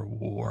power or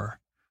war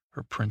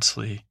or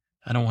princely.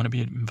 I don't want to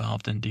be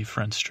involved in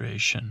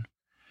defenestration.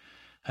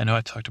 I know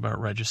I talked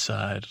about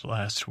regicide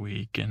last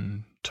week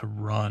and to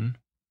run.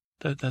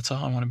 That's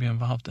all I want to be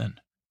involved in.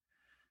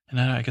 And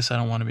I guess I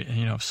don't want to be,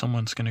 if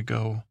someone's going to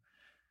go,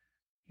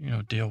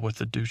 deal with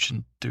the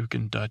Duke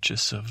and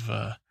Duchess of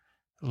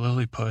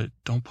Lilliput,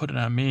 don't put it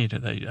on me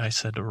that I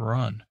said to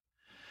run.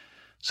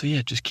 So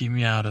yeah, just keep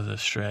me out of the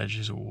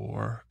strategies of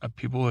war.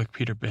 People like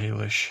Peter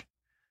Baelish,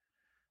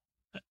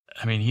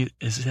 I mean,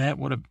 is that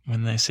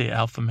when they say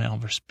alpha male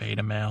versus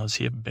beta male, is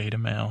he a beta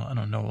male? I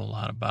don't know a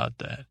lot about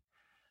that.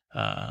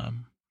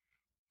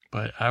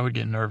 But I would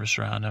get nervous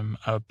around him.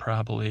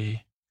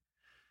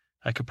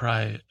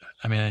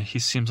 He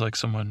seems like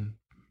someone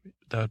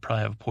that would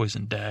probably have a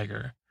poison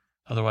dagger.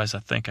 Otherwise, I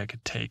think I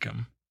could take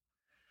him.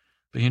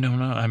 But you don't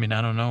know. I mean,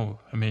 I don't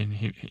know. I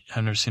mean,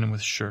 I've never seen him with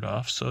his shirt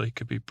off, so he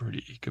could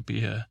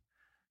be a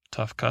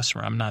tough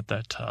customer. I'm not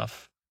that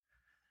tough.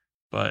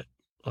 But,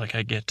 like,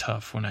 I get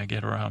tough when I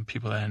get around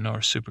people that I know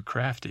are super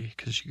crafty,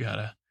 because you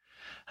gotta,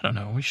 I don't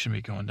know. We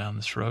shouldn't be going down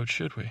this road,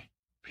 should we?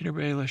 Peter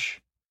Baelish,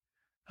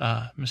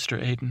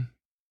 Mr. Aiden,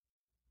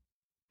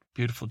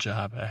 beautiful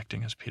job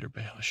acting as Peter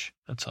Baelish.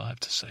 That's all I have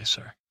to say,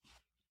 sir.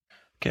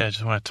 Okay, I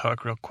just want to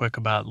talk real quick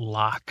about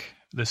Locke,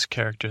 this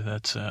character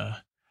that's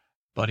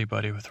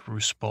buddy-buddy with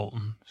Roose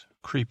Bolton.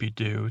 Creepy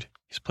dude.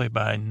 He's played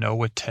by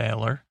Noah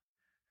Taylor,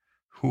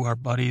 who are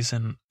buddies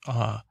in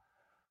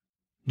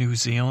New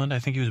Zealand. I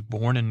think he was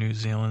born in New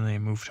Zealand and they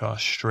moved to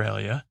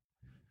Australia.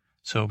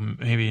 So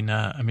maybe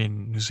not,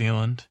 New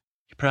Zealand.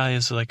 He probably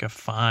is like a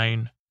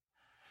fine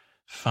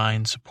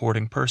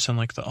supporting person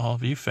like all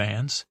of you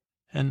fans.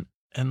 And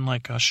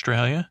like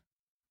Australia,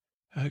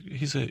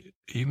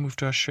 he moved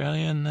to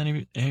Australia and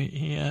then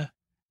he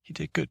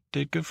did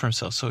good for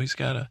himself. So he's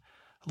got a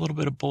little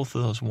bit of both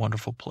of those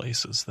wonderful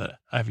places that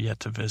I've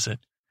yet to visit.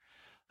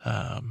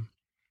 I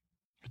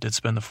did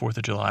spend the 4th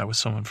of July with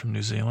someone from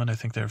New Zealand. I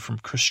think they're from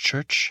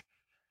Christchurch.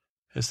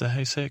 Is that how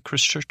you say it?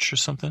 Christchurch or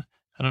something?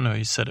 I don't know.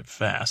 He said it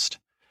fast.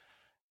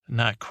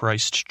 Not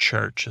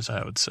Christchurch, as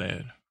I would say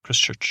it.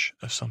 Christchurch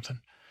or something.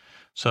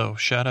 So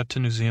shout out to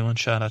New Zealand.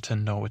 Shout out to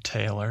Noah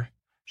Taylor.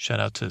 Shout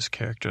out to his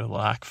character,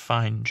 Locke.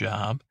 Fine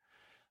job.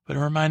 But it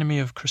reminded me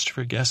of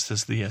Christopher Guest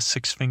as the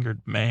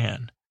six-fingered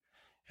man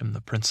in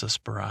The Princess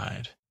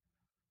Bride.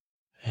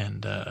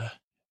 And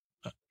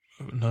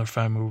another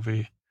fine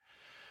movie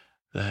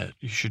that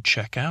you should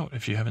check out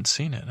if you haven't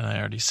seen it. And I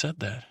already said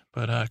that.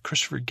 But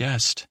Christopher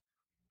Guest,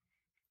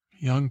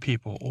 young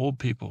people, old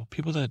people,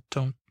 people that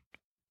don't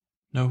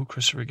know who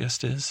Christopher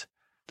Guest is,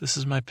 this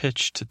is my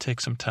pitch to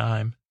take some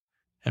time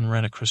and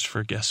rent a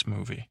Christopher Guest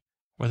movie.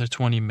 Whether it's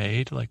one he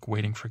made, like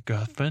Waiting for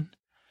Guffin,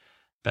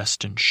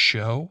 Best in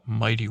Show,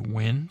 Mighty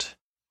Wind.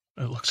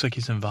 It looks like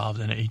he's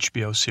involved in an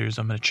HBO series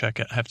I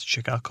have to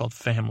check out called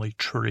Family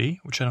Tree,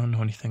 which I don't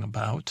know anything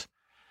about.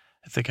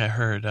 I think I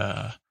heard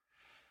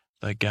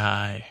the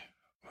guy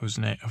whose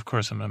name, of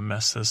course I'm going to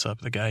mess this up,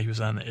 the guy who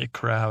was on the It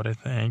Crowd, I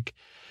think.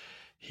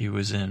 He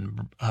was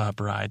in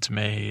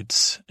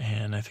Bridesmaids,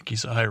 and I think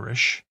he's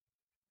Irish.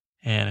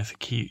 And I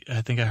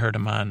think I heard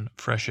him on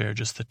Fresh Air,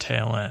 just the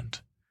tail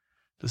end.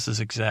 This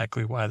is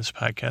exactly why this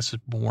podcast is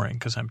boring,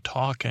 because I'm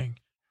talking,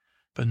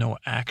 but no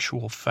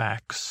actual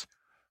facts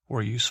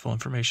or useful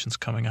information's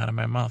coming out of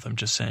my mouth. I'm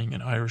just saying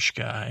an Irish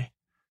guy,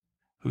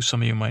 who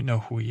some of you might know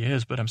who he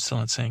is, but I'm still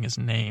not saying his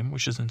name,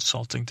 which is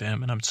insulting to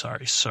him, and I'm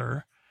sorry,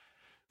 sir,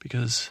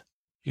 because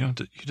you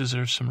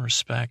deserve some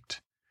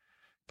respect.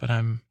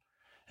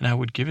 And I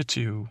would give it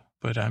to you,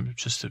 but I'm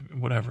just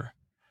whatever.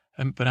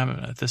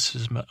 This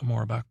is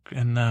more about,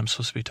 and now I'm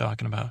supposed to be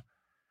talking about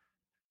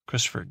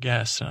Christopher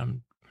Guest,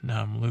 and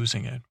now I'm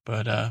losing it.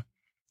 But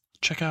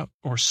check out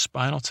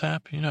Spinal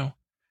Tap.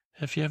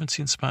 If you haven't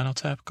seen Spinal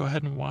Tap, go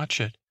ahead and watch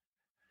it.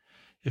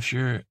 If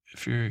you're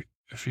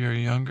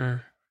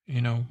younger,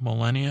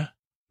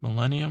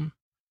 millennium,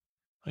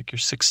 like you're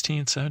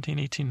 16, 17,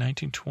 18,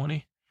 19,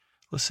 20,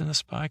 listen to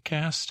this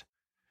podcast.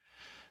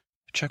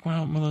 Check one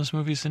of those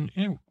movies and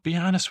be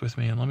honest with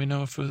me and let me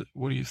know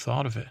what you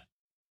thought of it.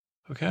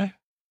 Okay?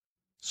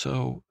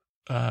 So,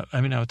 I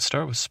would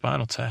start with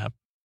Spinal Tap.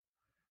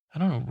 I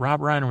don't know.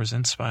 Rob Reiner was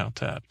in Spinal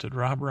Tap. Did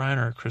Rob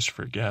Reiner or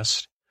Christopher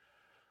Guest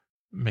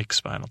make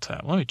Spinal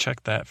Tap? Let me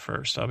check that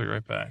first. I'll be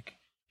right back.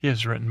 It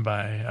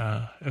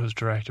was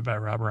directed by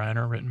Rob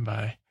Reiner, written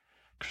by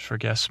Christopher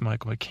Guest,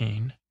 Michael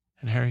McKean,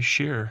 and Harry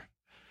Shearer.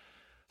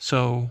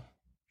 So,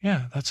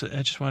 yeah, that's it.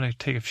 I just want to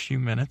take a few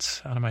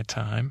minutes out of my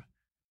time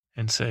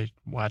and say,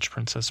 watch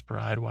Princess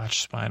Bride,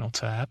 watch Spinal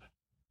Tap.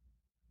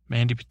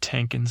 Mandy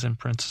Patinkin's in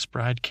Princess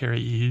Bride, Carrie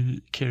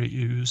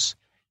Hughes,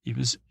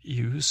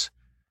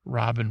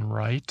 Robin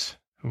Wright,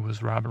 who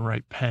was Robin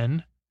Wright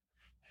Penn,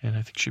 and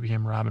I think she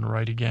became Robin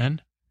Wright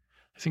again.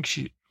 I think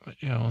she,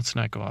 let's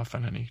not go off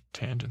on any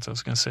tangents. I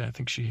was going to say, I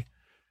think she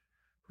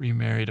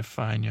remarried a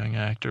fine young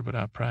actor, but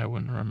I probably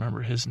wouldn't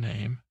remember his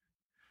name.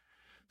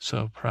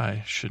 So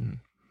probably shouldn't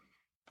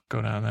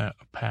go down that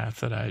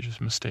path that I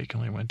just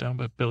mistakenly went down.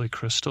 But Billy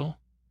Crystal,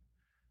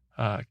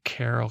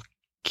 Carol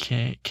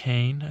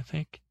Kane, I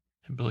think,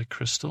 and Billy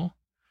Crystal,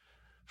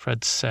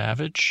 Fred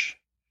Savage,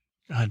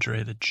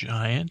 Andre the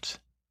Giant,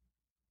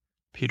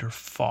 Peter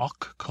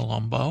Falk,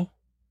 Columbo.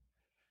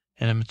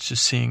 And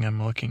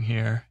I'm looking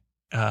here.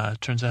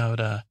 Turns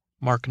out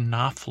Mark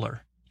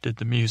Knopfler did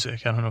the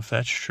music. I don't know if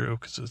that's true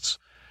because it's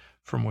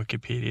from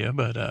Wikipedia,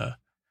 but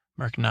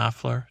Mark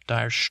Knopfler,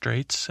 Dire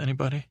Straits,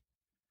 anybody?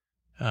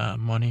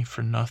 Money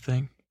for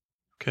Nothing.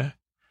 Okay.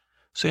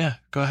 So yeah,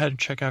 go ahead and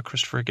check out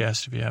Christopher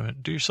Guest if you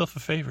haven't. Do yourself a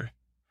favor.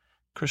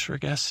 Christopher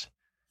Guest,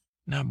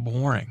 not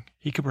boring.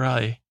 He could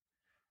probably,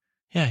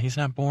 he's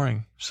not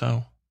boring.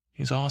 So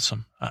he's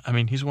awesome.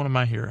 He's one of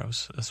my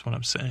heroes. That's what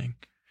I'm saying.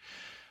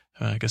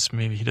 I guess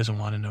maybe he doesn't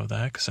want to know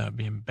that because that would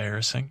be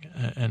embarrassing.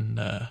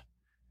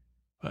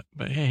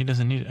 But yeah, he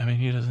doesn't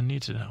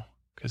need to know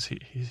because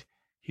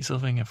he's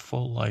living a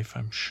full life,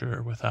 I'm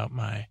sure,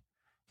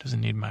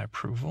 doesn't need my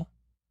approval.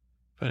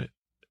 But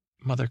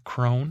Mother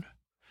Crone,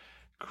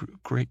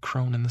 great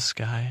crone in the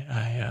sky,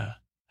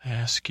 I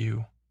ask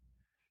you,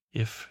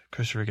 if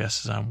Christopher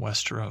Guest is on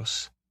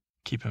Westeros,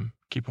 keep him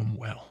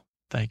well.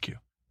 Thank you.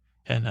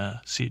 and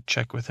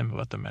check with him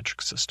about the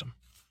metric system.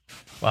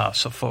 Wow,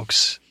 so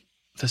folks,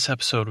 this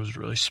episode was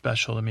really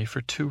special to me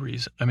for two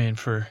reasons.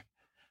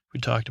 We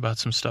talked about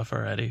some stuff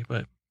already,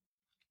 but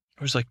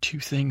there was like two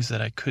things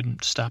that I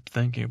couldn't stop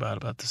thinking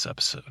about this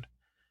episode.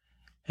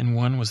 And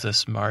one was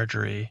this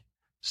Marjorie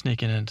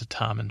sneaking into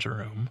Tommen's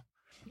room.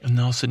 And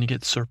all of a sudden you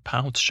get Sir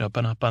Pounce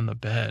jumping up on the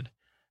bed.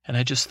 And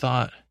I just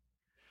thought,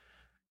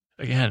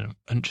 again,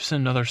 just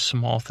another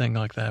small thing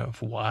like that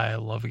of why I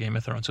love Game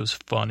of Thrones. It was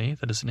funny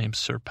that his name's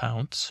Sir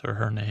Pounce, or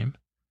her name.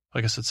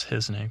 I guess it's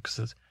his name,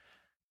 because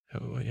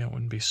it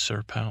wouldn't be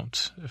Sir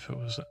Pounce if it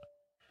was...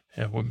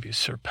 it wouldn't be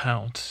Sir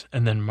Pounce.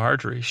 And then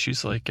Marjorie,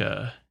 she's like...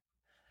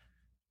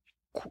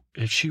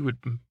 if she would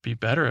be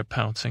better at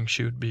pouncing,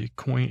 she would be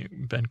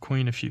been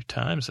queen a few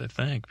times, I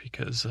think,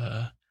 because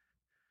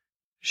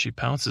she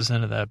pounces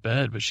into that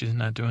bed, but she's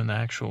not doing the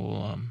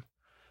actual,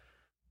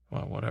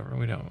 well, whatever.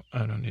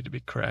 I don't need to be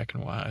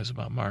cracking wise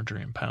about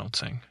Marjorie and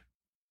pouncing.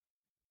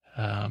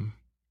 But,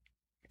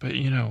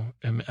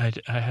 I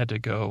had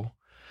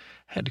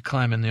to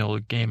climb in the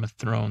old Game of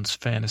Thrones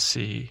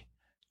fantasy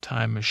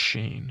time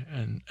machine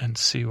and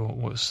see what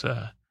was,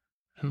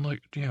 and look,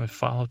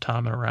 follow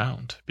Tommen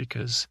around,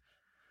 because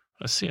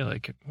let's see,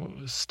 like, what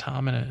was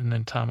Tom in it? And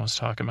then Tom was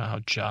talking about how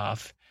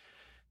Joff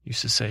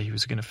used to say he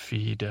was going to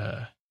feed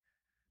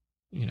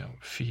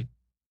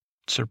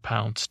Sir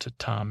Pounce to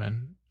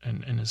Tommen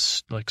and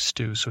his, like,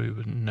 stew so he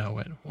wouldn't know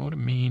it. What a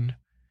mean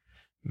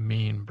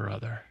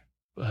brother.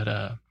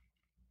 But,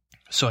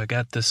 so I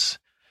got this,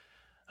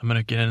 I'm going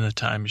to get in the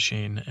time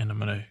machine and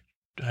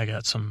I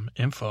got some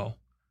info.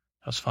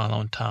 I was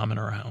following Tommen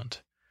around.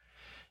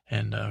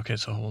 And, okay,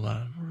 so hold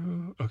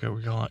on. Okay,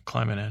 we're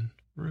climbing in.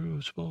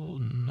 Roose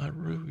Bolton, I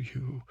rue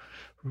you.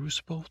 Roose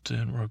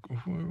Bolton,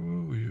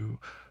 rue you.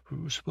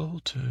 Roose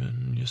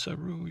Bolton, yes, I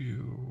rue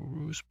you.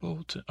 Roose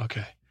Bolton.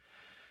 Okay,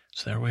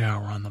 so there we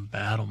are. We're on the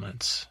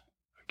battlements.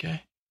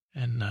 Okay,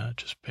 and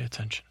just pay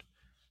attention.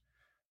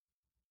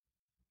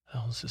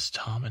 This is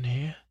Tommen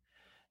here,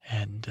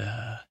 and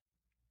we're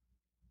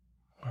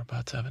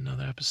about to have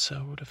another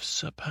episode of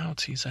Sir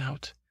Pounce. He's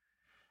out,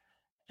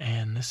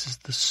 and this is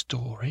the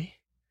story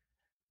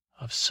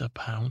of Sir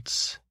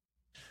Pounce.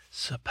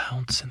 Sir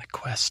Pounce in the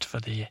quest for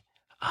the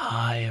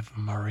Eye of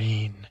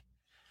Marine.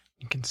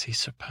 You can see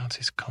Sir Pounce,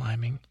 he's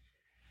climbing,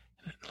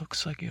 and it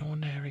looks like an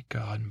ordinary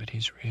garden, but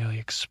he's really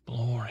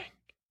exploring.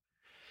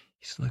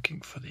 He's looking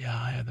for the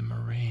Eye of the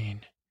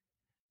Marine.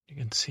 You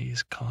can see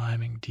he's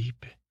climbing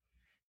deep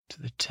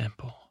to the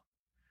temple.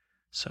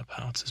 Sir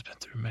Pounce has been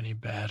through many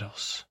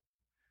battles,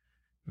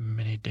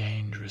 many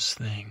dangerous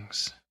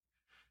things.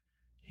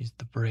 He's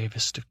the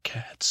bravest of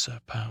cats, Sir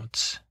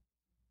Pounce.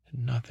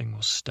 And nothing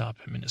will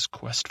stop him in his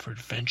quest for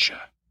adventure.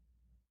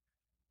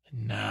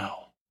 And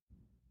now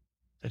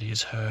that he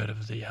has heard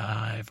of the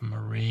Eye of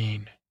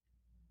Marine,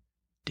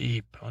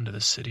 deep under the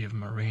city of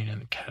Marine in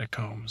the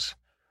catacombs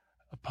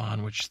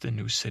upon which the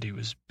new city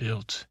was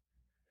built,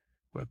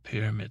 where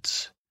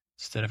pyramids,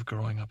 instead of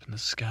growing up in the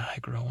sky,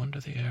 grow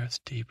under the earth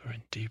deeper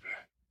and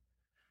deeper,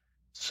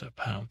 Sir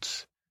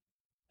Pounce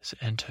has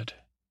entered.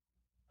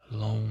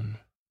 Alone,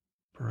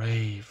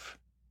 brave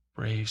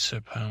Sir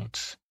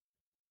Pounce.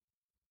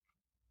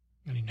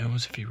 And he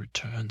knows if he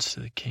returns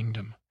to the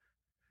kingdom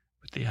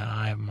with the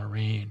Eye of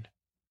Marine,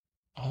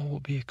 all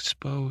will be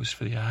exposed,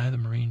 for the Eye of the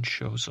Marine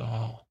shows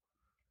all.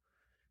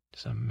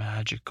 It's a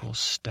magical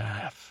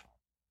staff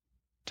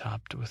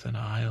topped with an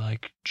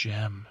eye-like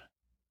gem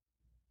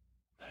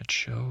that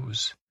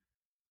shows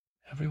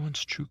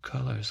everyone's true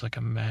colors, like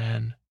a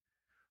man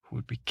who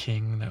would be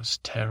king that was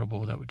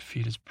terrible, that would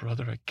feed his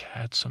brother a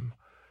cat, some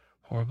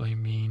horribly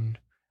mean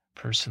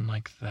person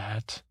like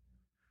that,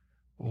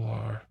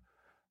 or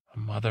a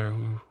mother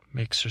who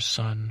makes her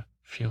son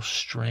feel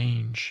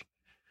strange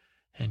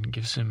and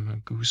gives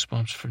him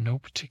goosebumps for no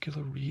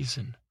particular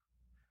reason.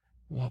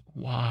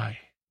 Why?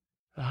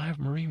 The Eye of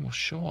Marine will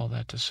show all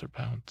that to Sir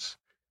Pounce.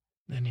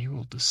 Then he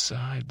will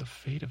decide the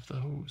fate of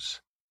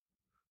those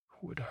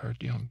who would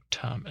hurt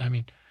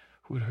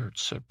who would hurt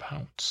Sir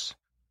Pounce.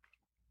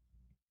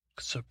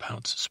 Sir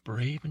Pounce is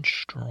brave and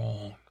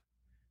strong,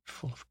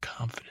 full of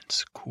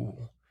confidence,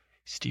 cool.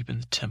 He's deep in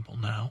the temple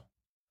now.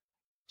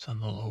 It's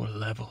on the lower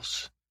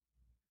levels.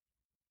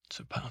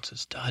 Sir Pounce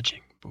is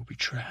dodging booby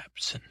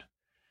traps and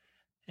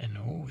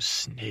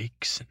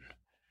snakes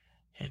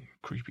and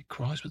creepy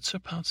crawlers, but Sir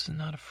Pounce is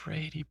not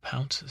afraid. He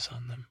pounces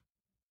on them,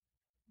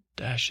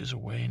 dashes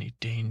away any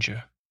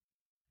danger.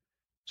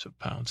 Sir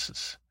Pounce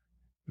has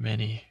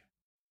many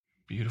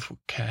beautiful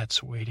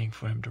cats waiting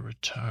for him to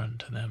return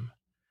to them,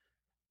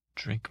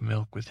 drink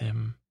milk with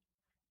him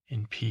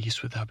in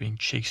peace without being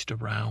chased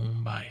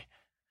around by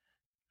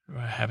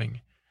having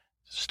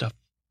stuff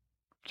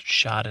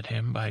shot at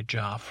him by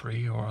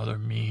Joffrey or other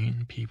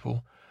mean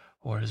people,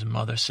 or his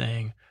mother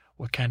saying,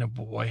 "What kind of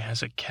boy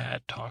has a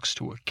cat, talks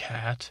to a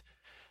cat?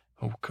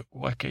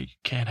 Why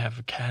can't have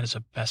a cat as a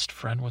best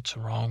friend? What's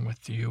wrong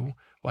with you?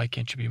 Why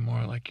can't you be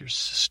more like your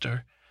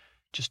sister?"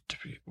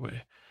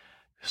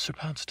 Sir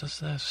Pounce does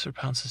that. Sir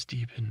Pounce is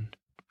deep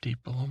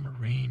below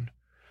Marine,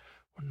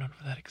 where none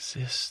of that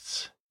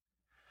exists.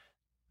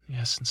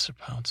 Yes, and Sir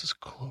Pounce is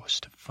close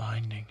to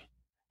finding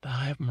the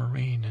Eye of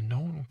Marine, and no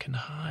one can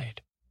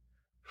hide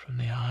from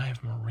the Eye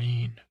of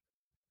Marine.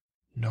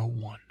 No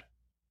one.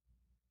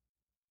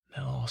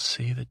 They'll all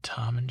see that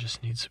Tommen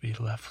just needs to be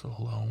left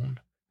alone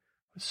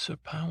with Sir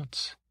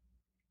Pounce.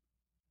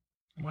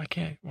 Why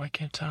can't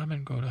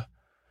Tommen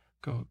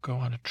go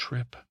on a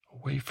trip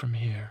away from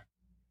here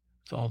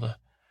with all the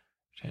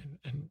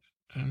and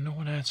no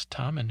one asked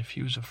Tommen if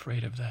he was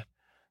afraid of that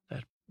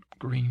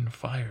green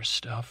fire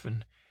stuff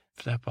and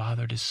if that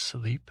bothered his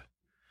sleep.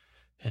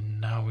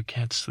 And now we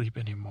can't sleep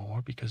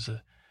anymore because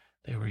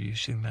they were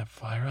using that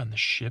fire on the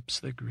ships,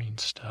 the green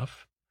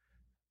stuff.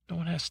 No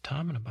one asked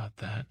Tommen about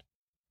that.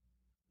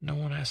 No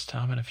one asked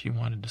Tommen if he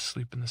wanted to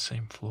sleep in the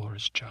same floor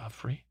as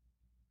Joffrey.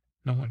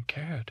 No one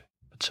cared,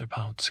 but Sir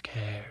Pounce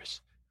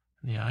cares.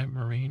 And the Eye of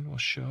Marine will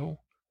show.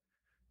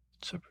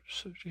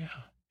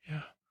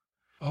 Yeah.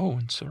 Oh,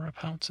 and Sir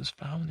Pounce has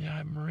found the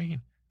Eye of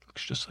Marine. It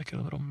looks just like a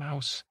little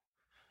mouse.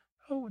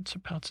 Oh, and Sir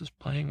Pounce is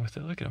playing with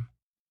it. Look at him.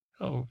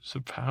 Oh, Sir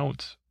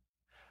Pounce.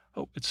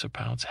 Oh, it's Sir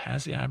Pounce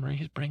has the Eye of Marine.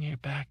 He's bringing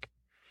it back.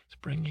 He's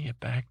bringing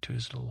it back to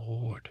his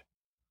lord.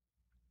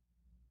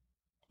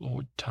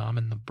 Lord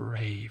Tommen the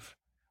Brave.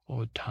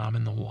 Lord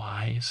Tommen the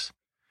Wise.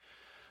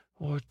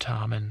 Lord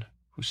Tommen,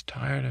 who's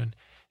tired, and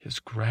his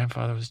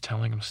grandfather was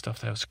telling him stuff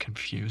that was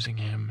confusing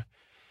him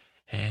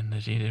and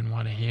that he didn't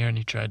want to hear, and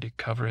he tried to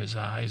cover his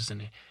eyes,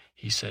 and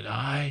he said,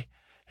 I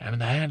am in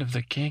the hand of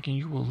the king, and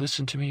you will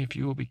listen to me. If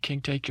you will be king,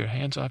 take your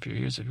hands off your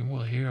ears, if you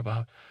will hear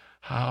about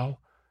how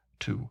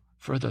to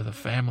further the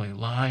family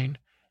line,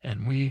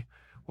 and we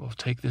will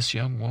take this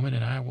young woman,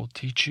 and I will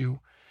teach you.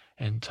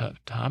 And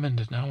Tommen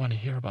did not want to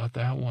hear about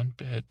that one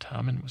bit.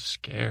 Tommen was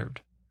scared,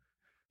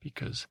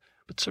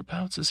 but Sir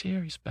Pounce is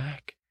here. He's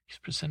back. He's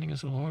presenting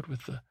as a lord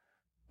with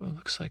what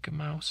looks like a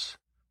mouse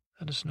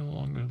that is no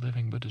longer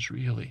living, but is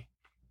really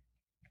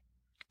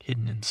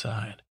hidden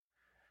inside.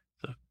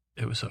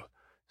 It was a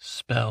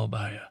spell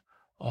by an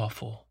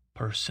awful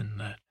person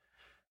that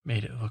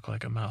made it look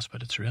like a mouse,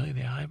 but it's really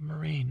the Eye of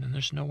Marine, and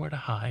there's nowhere to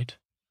hide.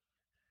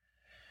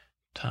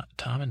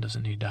 Tommen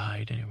doesn't need to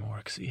hide anymore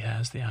because he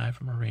has the Eye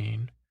of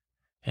Marine.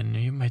 And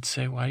you might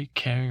say, why are you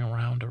carrying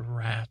around a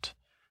rat?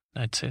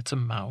 And I'd say it's a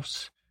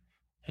mouse,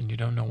 and you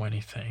don't know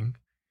anything.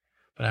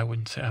 But I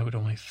wouldn't say, I would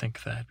only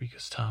think that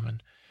because Tommen,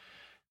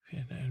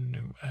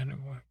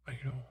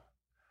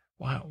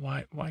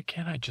 why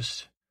can't I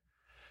just,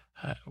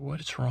 what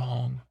is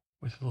wrong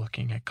with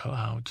looking at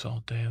clouds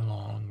all day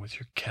long with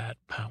your cat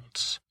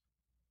Pounce?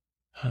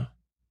 Huh?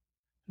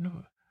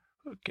 No,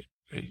 okay,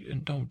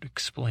 and don't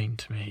explain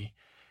to me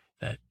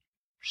that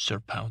Sir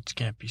Pounce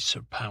can't be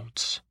Sir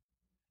Pounce.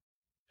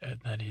 And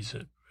that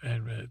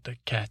the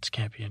cats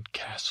can't be in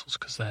castles,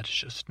 because that is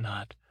just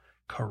not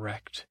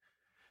correct.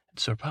 And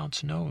Sir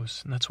Pounce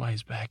knows, and that's why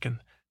he's back and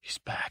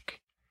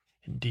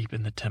deep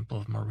in the Temple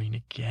of Marine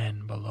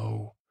again,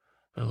 below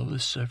the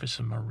surface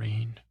of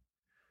Marine,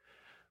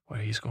 where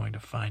he's going to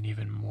find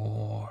even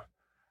more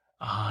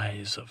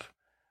eyes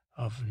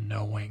of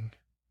knowing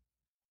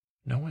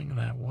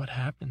that what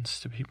happens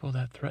to people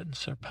that threaten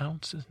Sir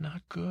Pounce is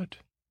not good.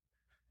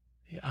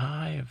 The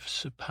eye of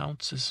Sir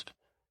Pounce's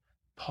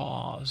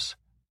paws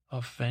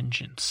of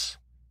vengeance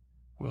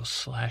will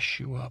slash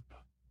you up.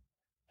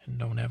 And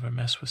don't ever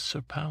mess with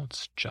Sir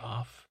Pounce,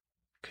 Joff,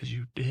 because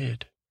you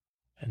did.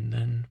 And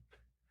then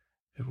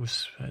it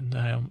was, and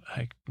I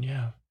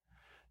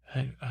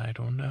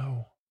don't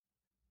know.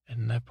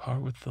 And that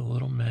part with the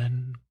little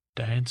men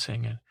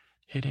dancing and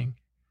hitting,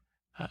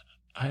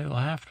 I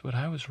laughed, but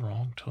I was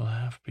wrong to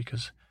laugh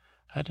because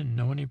I didn't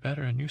know any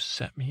better, and you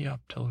set me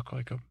up to look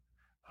like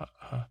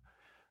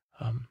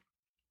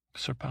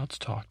Sir Pounce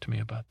talked to me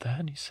about that,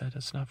 and he said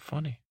it's not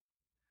funny.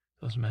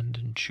 Those men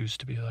didn't choose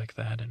to be like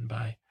that, and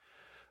by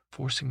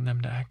forcing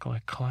them to act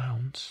like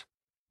clowns,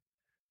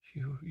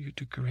 you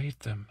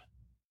degrade them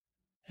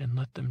and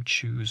let them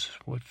choose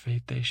what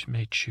fate they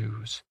may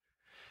choose.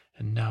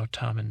 And now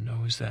Tommen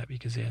knows that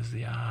because he has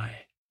the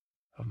Eye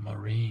of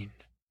Marine.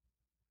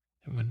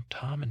 And when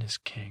Tommen is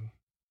king,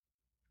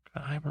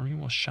 the Eye of Marine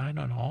will shine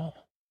on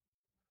all.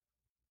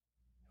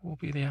 It will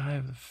be the eye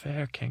of the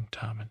fair King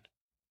Tommen.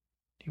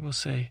 He will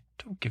say,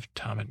 don't give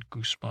Tommen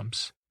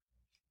goosebumps.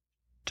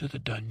 To the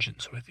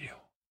dungeons with you.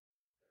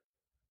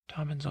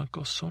 Tommen's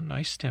uncle's so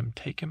nice to him.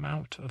 Take him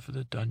out of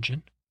the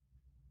dungeon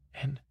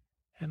and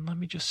let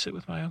me just sit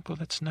with my uncle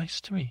that's nice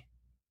to me.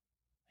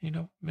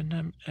 And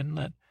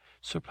let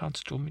Sir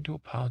Pounce told me to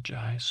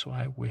apologize, so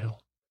I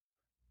will.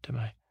 To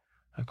my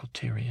Uncle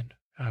Tyrion,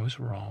 I was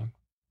wrong.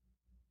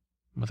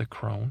 Mother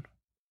Crone,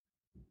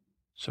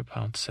 Sir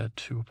Pounce said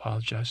to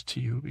apologize to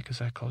you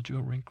because I called you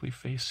a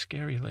wrinkly-faced,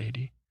 scary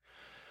lady.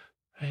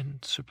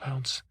 And Sir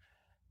Pounce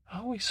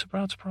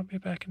brought me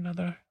back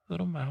another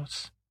little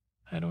mouse.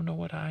 I don't know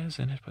what eye is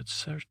in it, but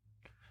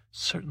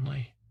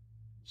certainly,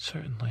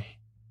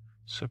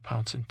 Sir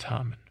Pounce and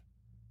Tommen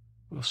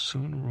will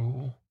soon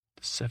rule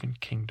the 7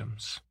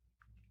 kingdoms.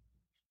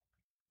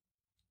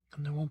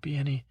 And there won't be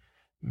any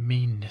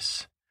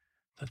meanness.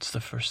 That's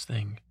the first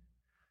thing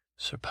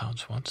Sir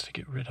Pounce wants to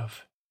get rid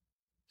of.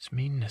 Is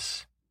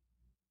meanness.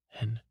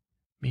 and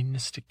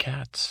meanness to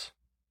cats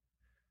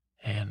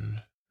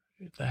and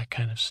that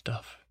kind of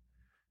stuff.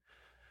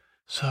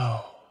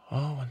 So,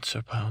 and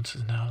Sir Pounce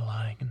is now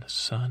lying in the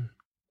sun.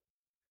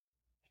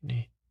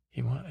 And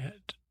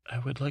I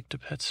would like to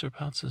pet Sir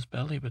Pounce's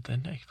belly, but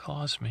then he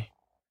claws me.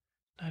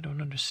 I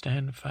don't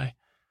understand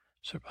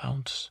Sir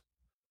Pounce,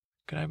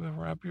 can I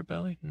rub your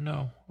belly?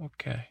 No,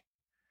 okay.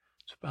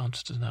 Sir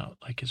Pounce does not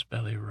like his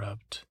belly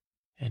rubbed,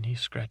 and he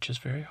scratches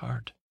very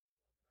hard.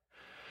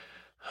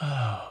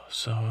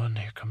 And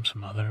here comes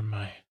Mother, and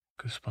my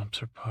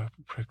goosebumps are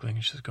prickling,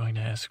 and she's going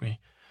to ask me,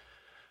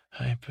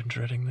 I've been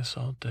dreading this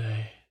all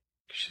day.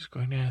 She's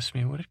going to ask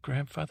me, what did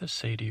Grandfather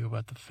say to you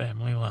about the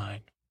family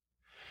line?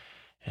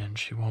 And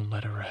she won't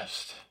let her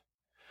rest.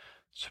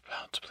 Sir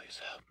Pounce,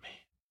 please help me.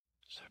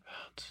 Sir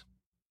Pounce.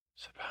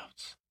 Sir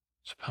Pounce.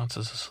 Sir Pounce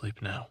is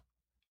asleep now,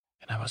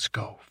 and I must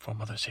go, for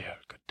Mother's here.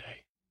 Good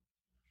day.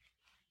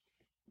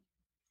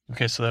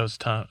 Okay, so that was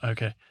Tom.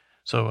 Okay,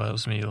 so that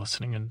was me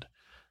listening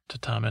to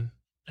Tom,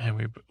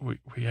 and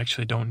we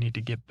actually don't need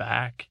to get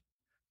back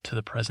to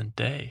the present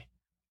day,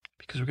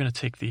 because we're going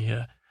to take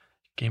the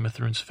Game of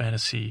Thrones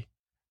fantasy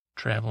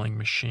traveling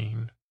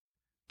machine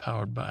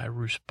powered by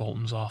Roose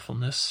Bolton's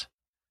awfulness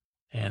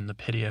and the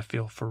pity I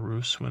feel for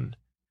Roose when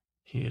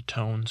he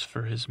atones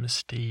for his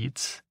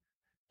misdeeds,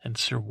 and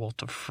Sir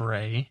Walter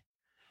Frey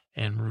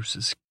and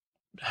Roose's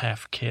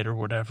half-kid or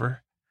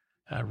whatever.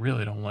 I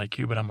really don't like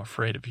you, but I'm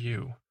afraid of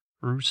you,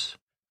 Roose.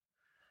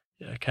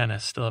 Yeah, I kind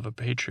of still have a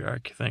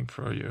patriarch thing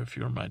for you if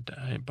you were my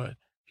dad, but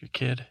your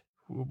kid,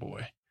 oh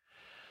boy.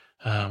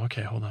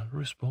 Okay, hold on.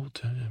 Roose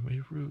Bolton,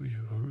 we rue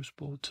you. Roose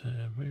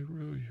Bolton, we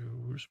rue you.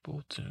 Roose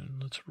Bolton,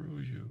 let's rue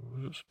you.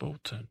 Roose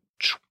Bolton.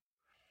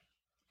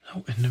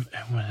 Oh, and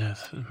when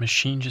the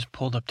machine just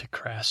pulled up to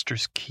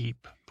Craster's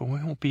Keep, but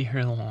we won't be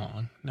here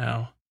long.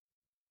 Now,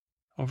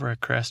 over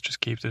at Craster's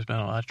Keep, there's been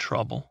a lot of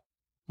trouble,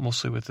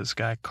 mostly with this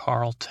guy,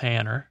 Carl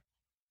Tanner,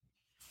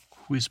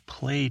 who is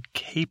played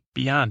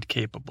beyond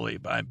capably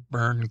by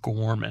Burn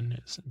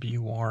Gorman.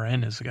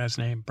 B-U-R-N is the guy's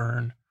name,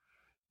 Burn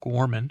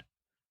Gorman.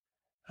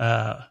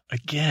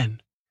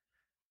 Again,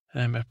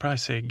 and I probably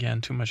say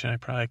again too much, and I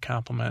probably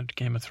compliment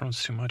Game of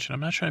Thrones too much, and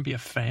I'm not trying to be a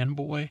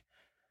fanboy,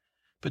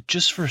 but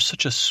just for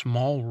such a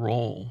small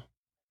role,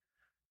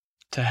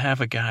 to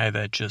have a guy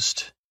that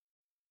just,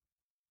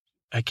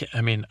 I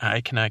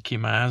cannot keep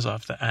my eyes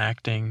off the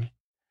acting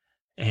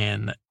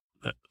and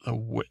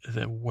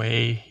the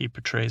way he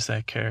portrays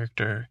that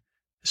character,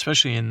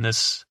 especially in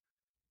this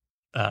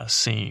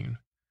scene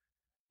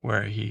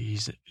where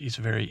he's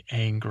very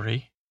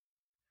angry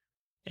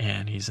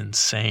and he's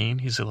insane.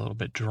 He's a little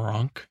bit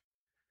drunk,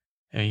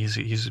 and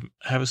he's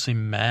obviously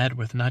mad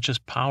with not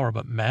just power,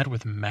 but mad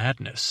with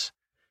madness.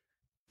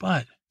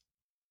 But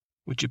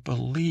would you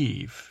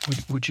believe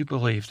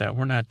that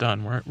we're not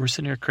done? We're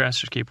sitting here at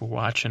Craster's Keep, we're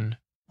watching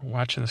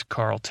this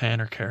Carl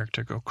Tanner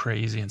character go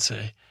crazy and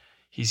say,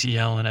 he's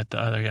yelling at the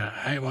other guy,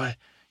 hey, what,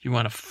 you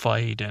want to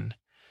fight? And,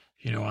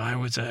 I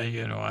was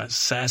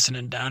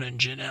assassinating down in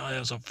Janelle. I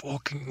was a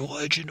fucking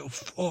legend.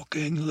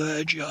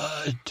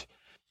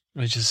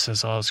 He just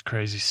says all this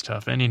crazy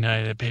stuff. Any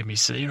night they paid me,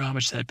 how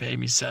much they paid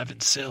me? 7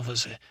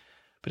 silvers.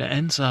 But it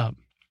ends up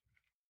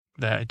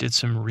that I did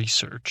some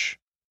research,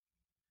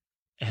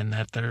 and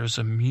that there's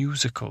a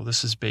musical.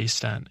 This is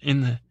based on,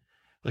 this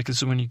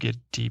is when you get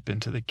deep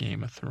into the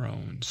Game of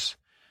Thrones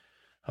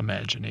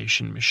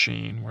imagination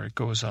machine, where it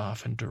goes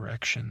off in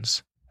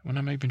directions. When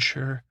I'm even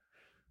sure,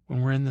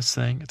 when we're in this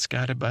thing, it's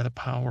guided by the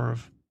power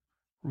of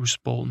Roose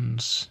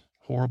Bolton's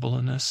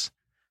horribleness.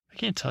 I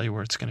can't tell you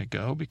where it's going to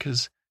go,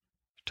 because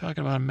you're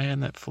talking about a man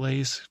that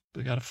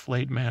got a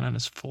flayed man on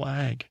his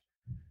flag.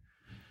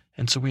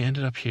 And so we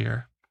ended up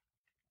here.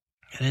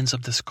 It ends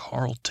up this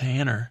Carl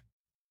Tanner.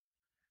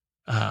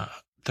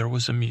 There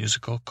was a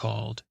musical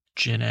called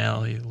Gin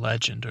Alley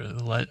Legend, or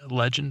the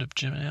Legend of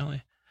Gin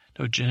Alley.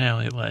 No, Gin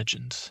Alley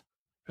Legends.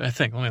 I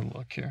think. Let me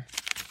look here.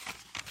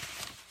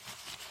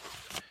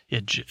 Yeah,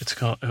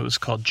 it was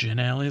called Gin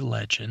Alley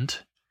Legend,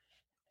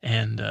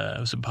 and it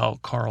was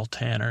about Carl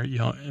Tanner,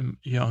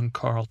 young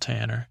Carl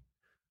Tanner,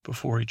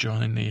 before he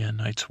joined the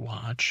Night's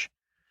Watch.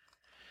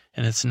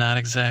 And it's not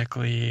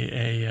exactly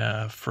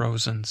a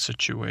Frozen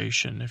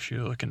situation if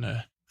you're looking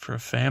for a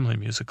family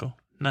musical.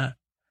 Not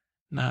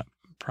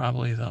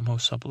probably the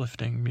most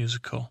uplifting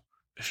musical.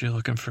 If you're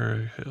looking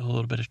for a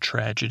little bit of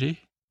tragedy,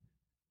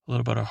 a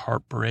little bit of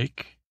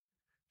heartbreak,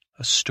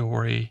 a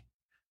story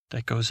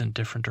that goes in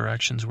different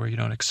directions where you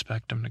don't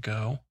expect them to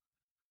go,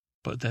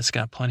 but that's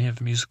got plenty of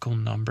musical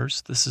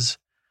numbers. This is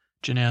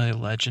Gin Alley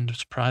Legend.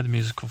 It's probably the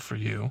musical for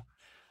you.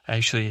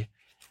 I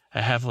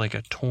have like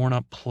a torn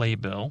up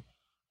playbill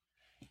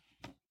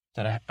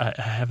that I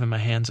have in my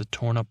hands, a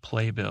torn up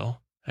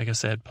playbill. I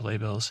guess I had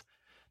playbills.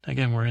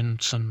 Again, we're in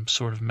some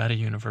sort of meta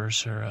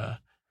universe or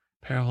a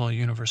parallel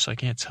universe, so I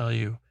can't tell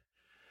you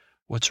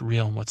what's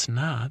real and what's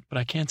not, but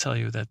I can tell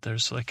you that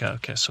there's so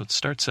it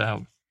starts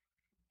out,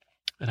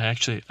 and I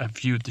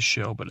viewed the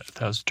show, but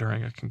that was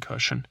during a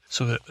concussion.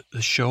 So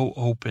the show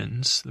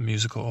opens, the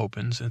musical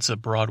opens, it's a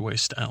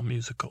Broadway-style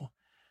musical.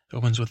 It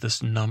opens with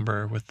this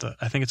number with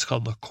I think it's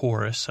called the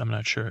chorus. I'm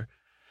not sure,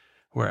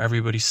 where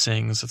everybody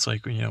sings. It's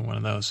like, one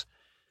of those.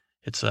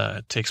 It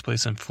takes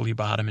place in Flea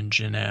Bottom and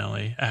Gin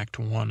Alley, Act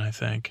 1, I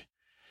think.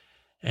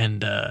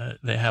 And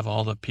they have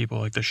all the people,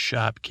 like the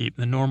shopkeep,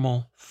 the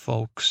normal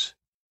folks,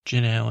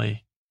 Gin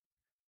Alley,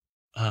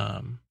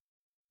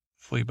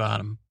 Flea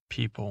Bottom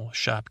people,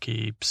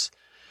 shopkeeps,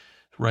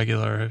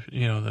 regular,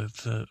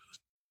 the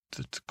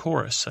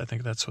chorus. I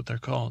think that's what they're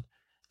called.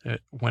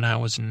 When I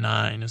Was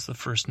 9 is the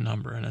first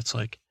number, and it's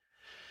like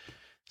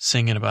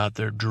singing about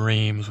their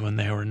dreams when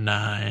they were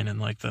 9,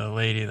 and like the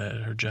lady that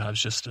her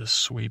job's just to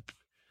sweep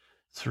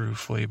through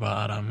Flea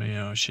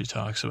Bottom, she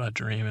talks about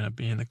dreaming of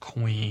being the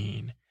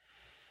queen.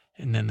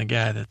 And then the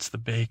guy that's the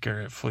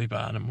baker at Flea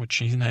Bottom, which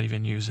he's not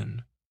even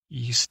using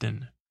yeast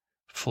and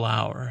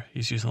flour,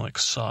 he's using like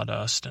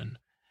sawdust and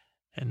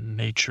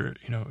nature,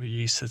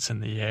 yeast that's in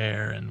the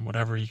air and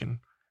whatever he can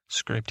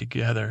scrape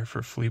together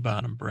for Flea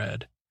Bottom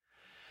bread.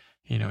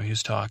 He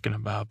was talking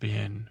about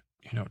being,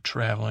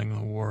 traveling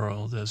the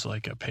world as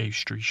like a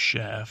pastry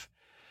chef.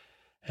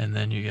 And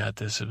then you got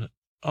this,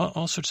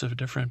 all sorts of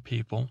different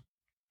people.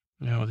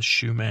 The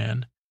shoe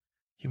man,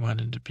 he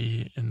wanted to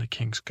be in the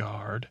King's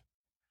Guard.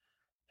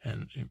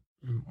 And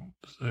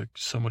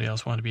somebody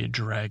else wanted to be a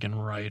dragon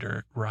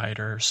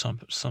rider,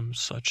 some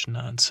such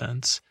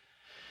nonsense.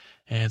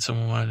 And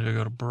someone wanted to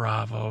go to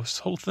Bravo. This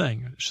whole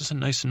thing, it's just a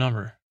nice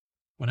number.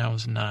 When I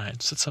Was 9,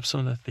 sets up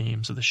some of the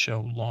themes of the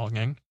show: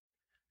 longing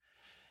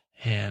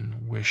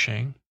and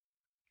wishing.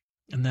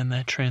 And then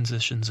that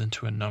transitions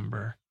into a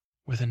number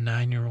with a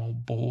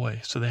 9-year-old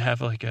boy. So they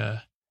have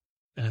and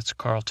it's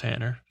Carl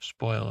Tanner,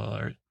 spoiler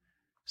alert,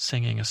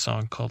 singing a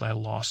song called I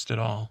Lost It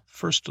All.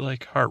 First,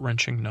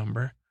 heart-wrenching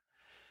number.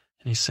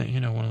 And he's saying,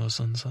 one of those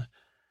ones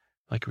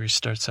like where he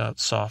starts out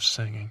soft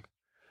singing.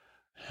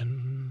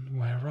 And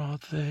where are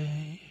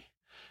they?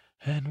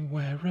 And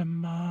where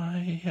am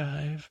I?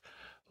 I've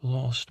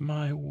lost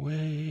my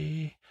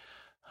way.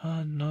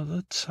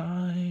 Another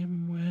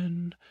time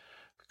when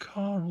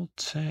Carl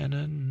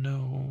Tanner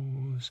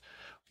knows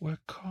where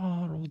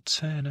Carl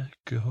Tanner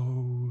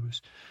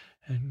goes.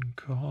 And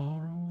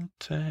Carl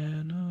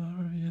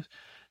Tanner is...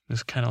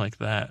 It's kind of like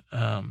that.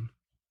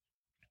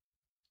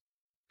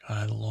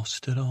 I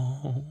lost it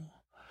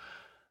all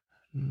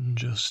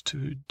just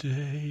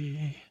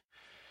today.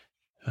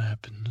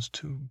 Happens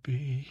to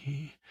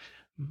be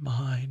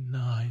my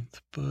 9th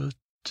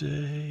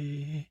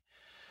birthday.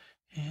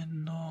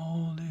 And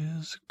all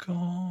is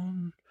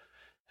gone,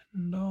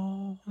 and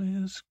all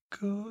is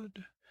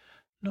good.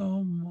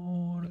 No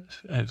more.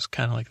 It's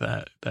kind of like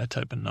that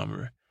type of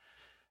number.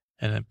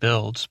 And it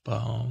builds.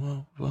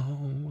 But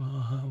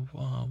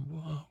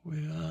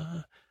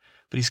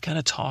he's kind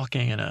of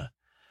talking in a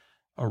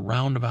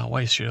roundabout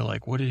way. So you're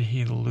like, what did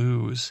he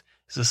lose?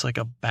 Is this like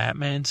a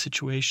Batman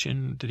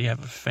situation? Did he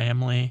have a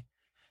family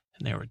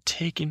and they were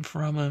taken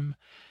from him?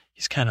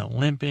 He's kind of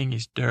limping.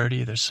 He's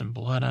dirty. There's some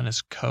blood on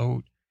his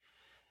coat.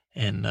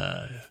 And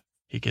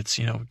he gets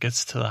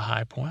to the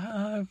high point.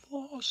 I've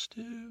lost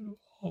it.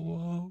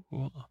 And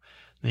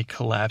he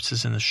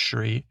collapses in the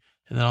street.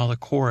 And then all the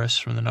chorus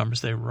from the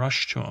numbers, they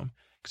rush to him.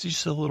 Because he's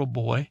just a little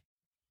boy.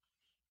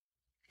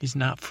 He's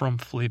not from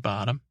Flea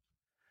Bottom.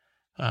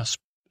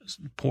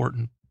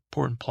 Important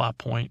plot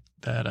point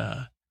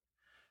that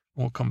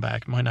won't come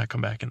back, might not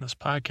come back in this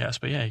podcast,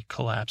 but yeah, he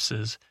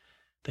collapses.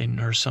 They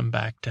nurse him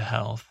back to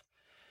health,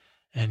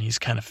 and he's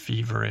kind of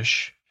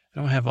feverish. I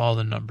don't have all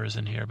the numbers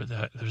in here, but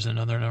there's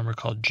another number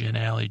called Gin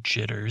Alley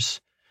Jitters,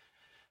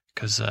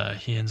 because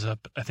he ends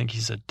up, I think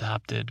he's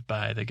adopted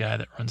by the guy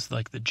that runs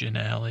like the Gin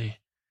Alley,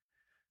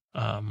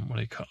 what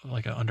do you call it?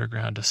 Like an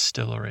underground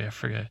distillery, I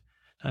forget.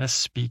 Not a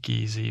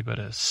speakeasy, but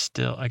a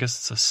still, I guess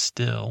it's a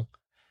still.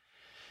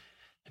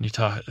 And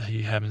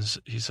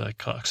he's like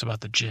talks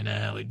about the Gin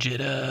Alley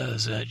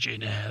Jitters,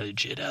 Gin Alley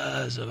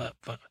Jitters,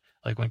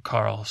 like when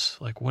Carl's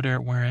like,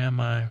 where am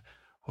I?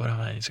 What am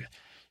I?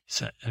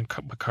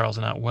 But Carl's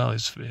not well.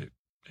 He's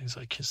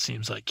like, it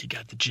seems like you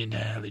got the Gin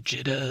Alley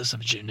Jitters,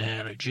 Gin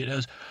Alley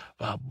Jitters,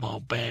 bam,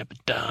 bam,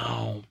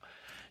 down,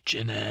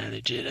 Gin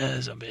Alley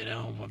Jitters, a bit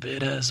on my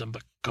bitters, and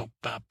go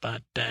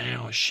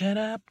down, shut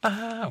up,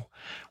 bow,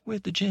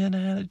 with the Gin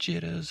Alley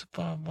Jitters,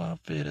 bam,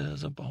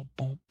 bitters,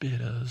 bam,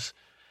 bitters.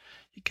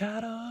 You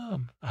got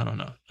 'em. I don't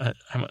know.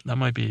 That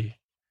might be.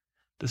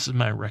 This is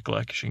my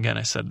recollection. Again,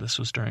 I said this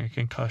was during a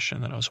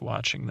concussion that I was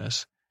watching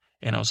this,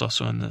 and I was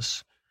also in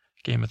this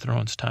Game of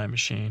Thrones time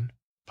machine,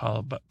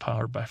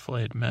 powered by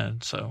flayed men.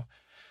 So,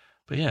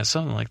 but yeah,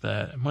 something like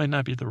that. It might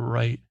not be the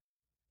right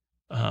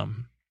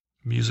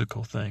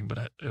musical thing,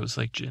 but it was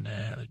like and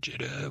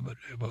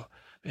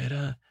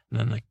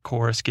then the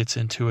chorus gets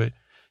into it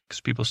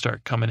because people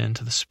start coming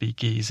into the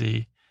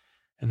speakeasy,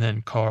 and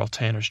then Carl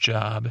Tanner's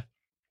job.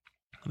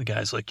 The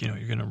guy's like, you're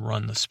going to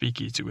run the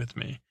speakeasy with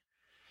me.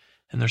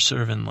 And they're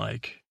serving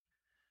like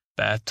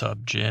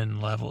bathtub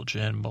gin, level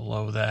gin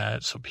below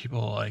that. So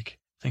people like,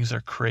 things are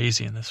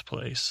crazy in this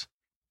place.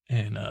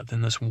 And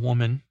then this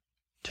woman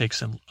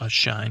takes a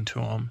shine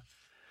to him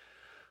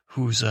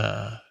who's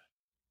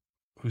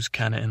who's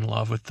kind of in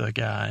love with the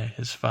guy,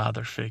 his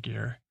father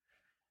figure,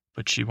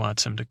 but she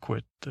wants him to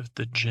quit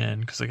the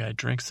gin because the guy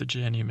drinks the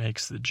gin, he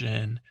makes the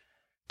gin.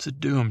 It's a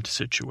doomed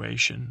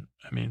situation.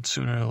 I mean,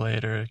 sooner or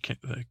later,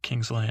 the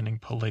King's Landing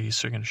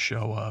police are going to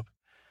show up.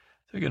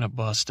 They're going to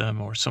bust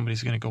him, or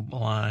somebody's going to go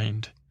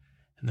blind,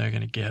 and they're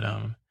going to get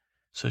him.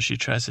 So she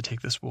tries to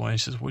take this boy, and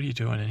she says, "What are you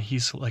doing?" And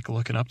he's like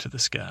looking up to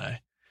this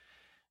guy.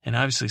 And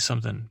obviously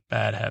something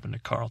bad happened to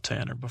Carl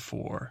Tanner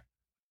before,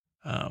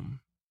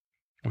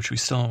 which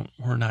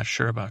we're not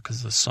sure about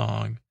because the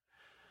song,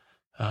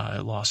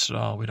 "It Lost It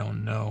All," we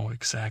don't know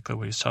exactly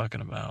what he's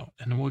talking about.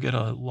 And we'll get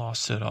a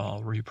Lost It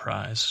All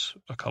reprise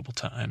a couple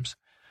times.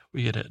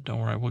 Don't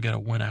worry, we'll get a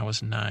When I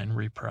Was 9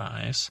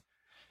 reprise.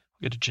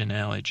 We'll get a Gin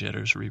Alley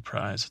Jitters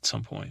reprise at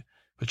some point.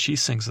 But she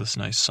sings this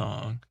nice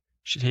song.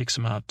 She takes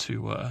him out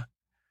to a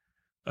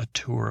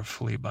tour of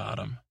Flea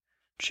Bottom.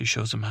 She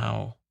shows him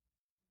how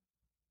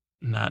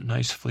not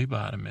nice Flea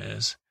Bottom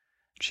is.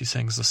 She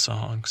sings the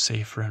song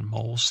 "Safer in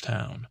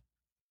Molestown,"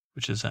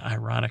 which is an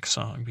ironic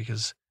song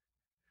because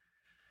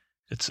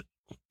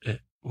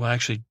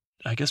actually,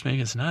 I guess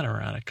maybe it's not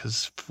ironic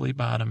because Flea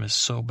Bottom is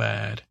so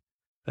bad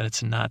that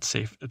it's not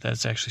safe, that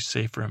it's actually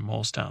safer in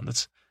Molestown.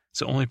 It's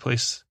the only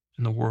place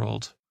in the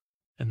world,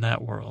 in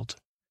that world,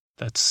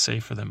 that's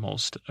safer than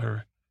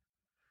or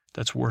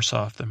that's worse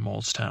off than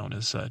Molestown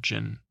is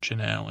Gin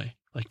Alley.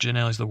 Like, Gin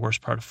Alley's the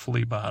worst part of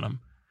Flea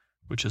Bottom,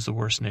 which is the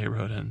worst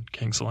neighborhood in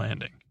King's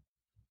Landing.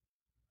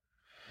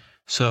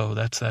 So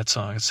that's that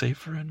song. It's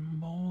safer in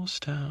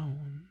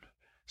Molestown,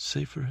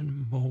 safer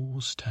in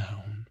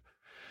Molestown.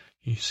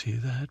 You see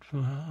that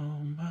flower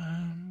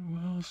man,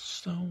 well,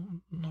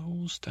 stone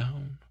nose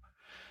down.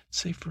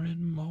 Safer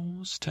in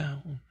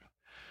Molestown.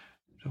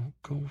 Don't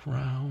go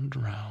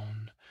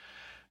round.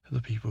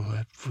 The people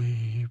at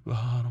Flea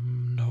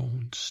Bottom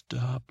don't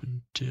stop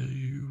until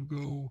you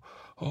go.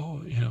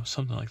 Oh,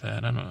 something like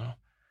that. I don't know.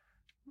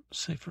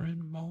 Safer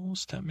in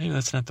Molestown. Maybe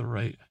that's not the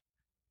right.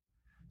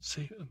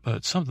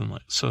 But something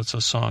like, so it's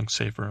a song,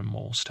 Safer in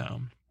Molestown.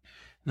 And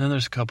then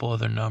there's a couple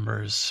other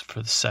numbers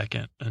for the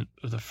second and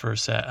the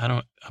first act.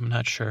 I'm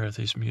not sure if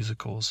these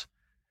musicals,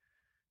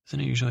 isn't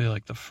it usually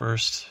like the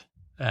first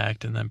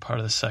act and then part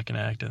of the second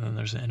act and then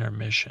there's an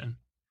intermission?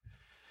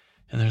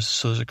 And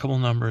there's a couple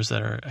numbers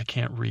that I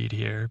can't read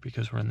here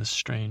because we're in this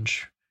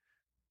strange,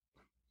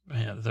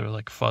 they're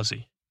like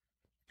fuzzy.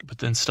 But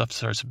then stuff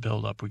starts to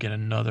build up. We get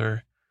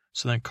another,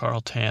 so then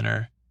Carl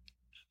Tanner,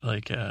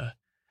 like, I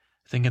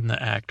think in the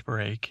act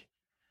break,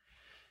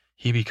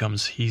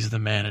 he's the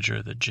manager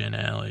of the Gin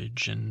Alley,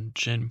 gin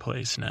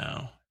place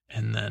now.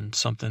 And then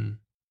something,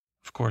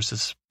 of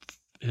course,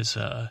 his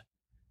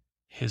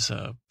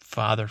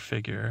father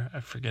figure,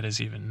 I forget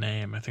his even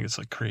name. I think it's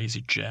like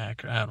Crazy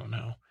Jack, or I don't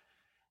know.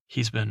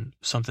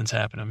 Something's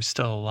happened to him. He's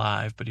still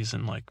alive, but he's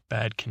in like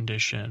bad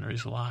condition or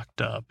he's locked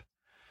up.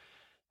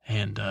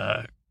 And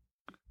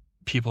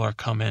people are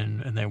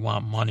coming and they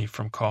want money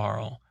from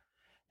Carl.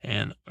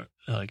 And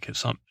like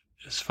his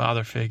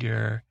father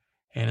figure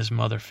and his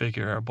mother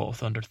figure are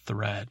both under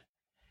threat.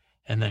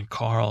 And then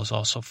Carl is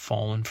also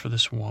fallen for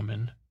this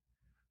woman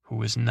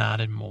who is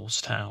not in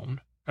Molestown.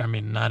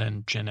 Not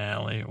in Gin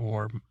Alley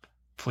or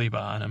Flea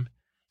Bottom.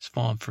 He's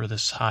fallen for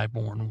this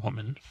highborn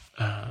woman.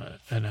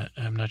 And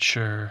I'm not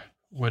sure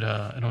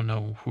I don't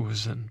know who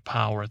was in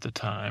power at the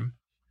time.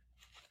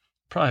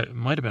 Probably, it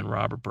might have been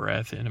Robert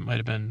Baratheon. It might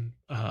have been,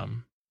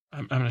 I'm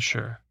not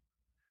sure.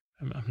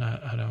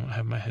 I don't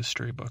have my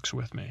history books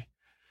with me.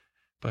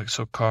 But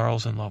so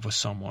Carl's in love with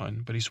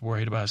someone, but he's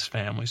worried about his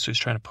family. So he's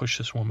trying to push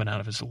this woman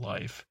out of his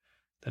life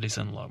that he's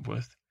in love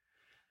with.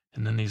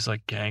 And then these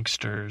like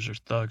gangsters or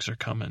thugs are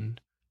coming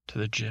to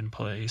the gin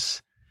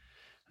place.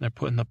 And they're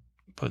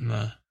putting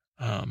the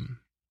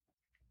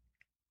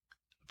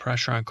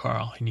pressure on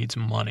Carl. He needs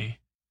money.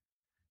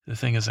 The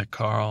thing is that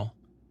Carl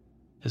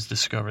has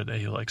discovered that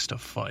he likes to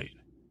fight.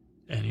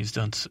 And he's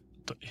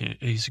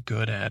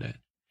good at it.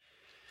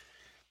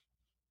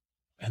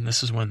 And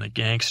this is when the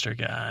gangster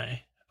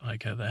guy,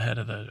 like the head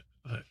of the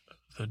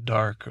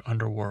dark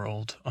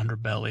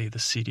underbelly, the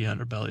seedy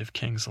underbelly of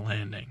King's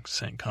Landing,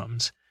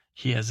 comes.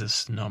 He has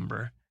this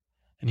number.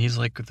 And he's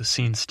like the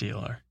scene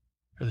stealer,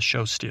 or the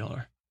show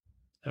stealer,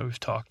 that we've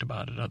talked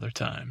about at other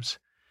times.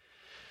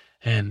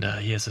 And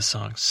he has a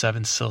song,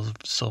 7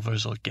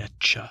 silvers will get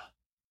ya.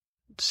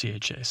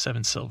 CHA,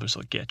 7 silvers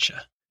will get ya.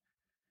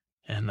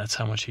 And that's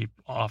how much he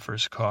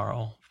offers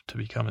Carl to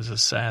become his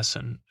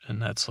assassin.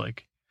 And that's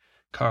like,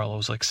 Carl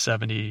owes like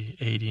 70,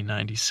 80,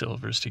 90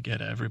 silvers to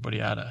get everybody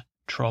out of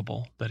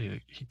trouble that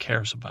he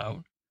cares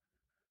about,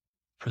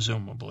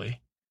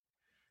 presumably.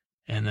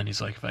 And then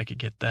he's like, if I could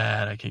get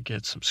that, I could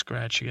get some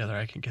scratch together,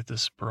 I can get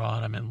this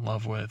broad I'm in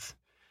love with.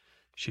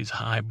 She's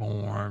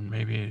highborn.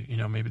 Maybe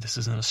this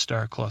isn't a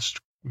star-cluster.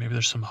 Maybe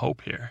there's some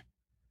hope here.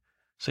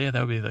 So yeah, that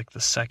would be like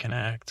the second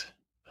act,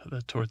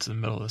 towards the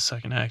middle of the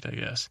second act, I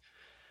guess.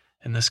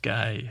 And this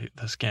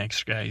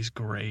gangster guy, he's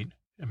great.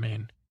 I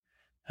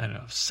don't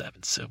know,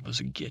 7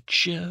 silvers will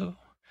get you.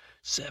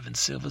 7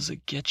 silvers will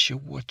get you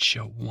what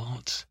you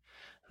want.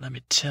 Let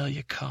me tell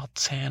you, Carl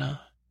Tanner,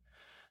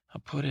 I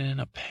put it in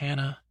a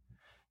panna,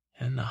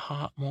 and the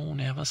heart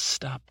won't ever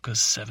stop, 'cause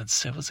 7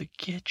 silvers will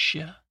get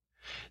you.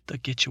 They'll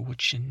get you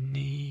what you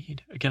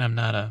need. Again, I'm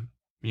not a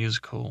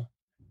musical.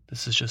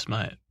 This is just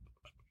my,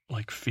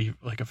 like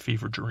a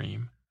fever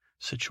dream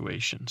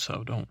situation, so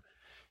you don't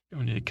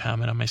need to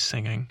comment on my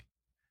singing.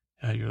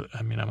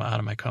 I'm out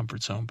of my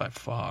comfort zone by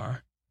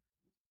far.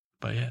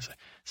 But yeah, it's like,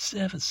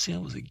 7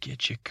 silvers will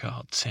get you,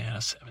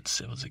 Carltana. 7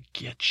 silvers will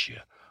get you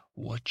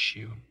what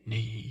you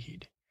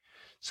need.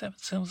 7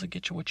 silvers will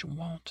get you what you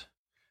want.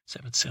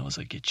 7 silvers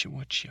will get you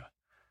what you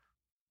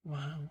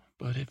want.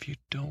 But if you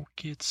don't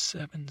get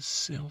 7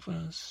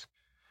 silvers,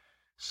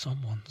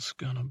 someone's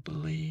gonna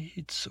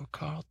bleed. So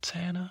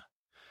Carltana,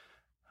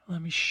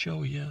 let me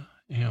show you.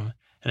 And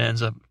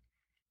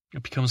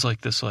it becomes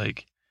like this,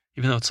 like,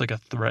 even though it's like a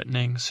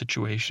threatening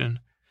situation,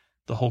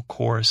 the whole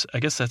chorus, I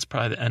guess that's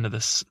probably the end of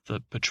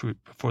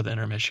before the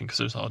intermission, because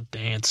there's all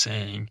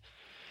dancing,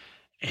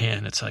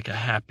 and it's like a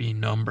happy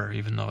number,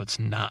 even though it's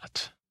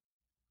not.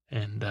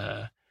 And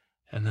then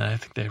I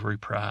think they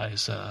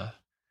reprise, I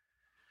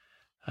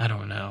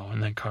don't know,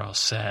 and then Carl's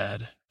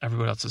sad.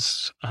 Everybody else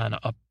is on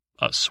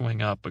a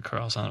swing up, but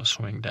Carl's on a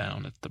swing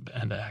down at the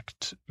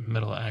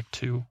middle of Act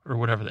 2, or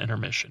whatever, the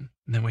intermission.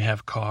 And then we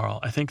have Carl.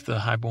 I think the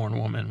highborn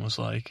woman was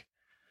like,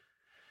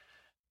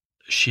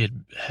 she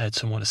had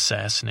someone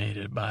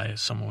assassinated by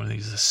one of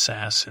these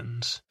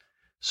assassins.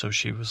 So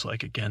she was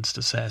like against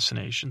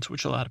assassinations,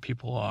 which a lot of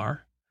people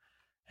are.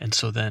 And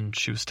so then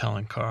she was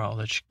telling Carl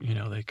that,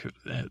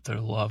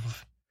 their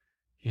love,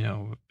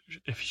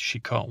 if she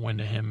caught wind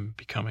of him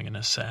becoming an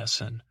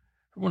assassin,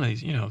 or one of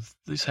these,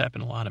 these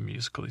happen a lot in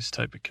musicals, these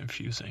type of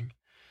confusing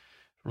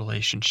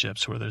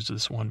relationships where there's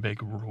this one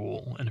big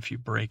rule, and if you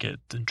break it,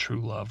 then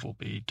true love will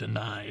be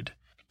denied.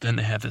 Then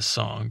they have this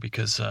song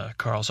because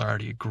Carl's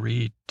already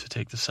agreed to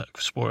take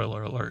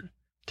spoiler alert,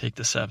 take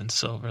the 7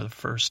 silver, the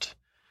first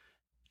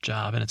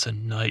job, and it's a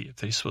night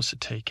that he's supposed to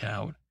take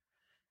out.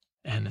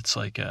 And it's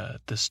like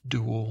this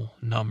dual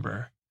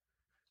number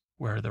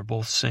where they're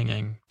both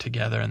singing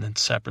together and then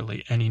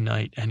separately, any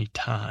night, any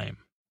time.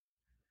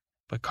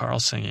 But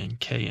Carl's singing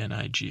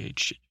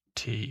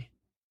K-N-I-G-H-T,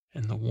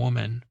 and the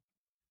woman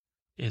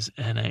is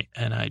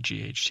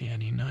N-I-G-H-T,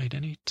 any night,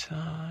 any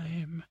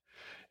time.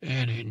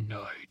 Any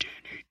night,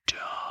 any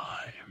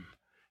time.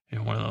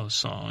 One of those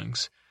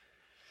songs.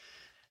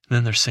 And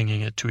then they're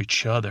singing it to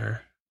each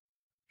other.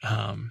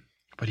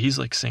 But he's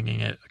like singing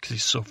it because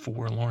he's so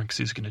forlorn, because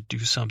he's going to do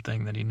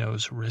something that he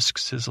knows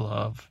risks his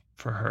love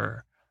for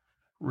her.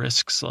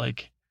 Risks,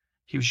 like,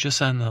 he was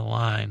just on the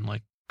line,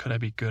 like, could I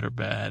be good or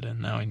bad? And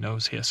now he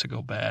knows he has to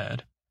go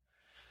bad.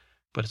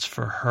 But it's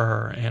for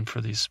her and for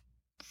these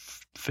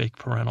fake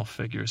parental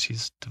figures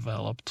he's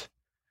developed.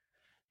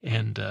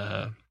 And,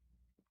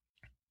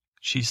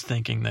 she's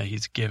thinking that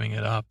he's giving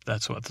it up.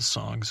 That's what the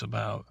song's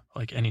about.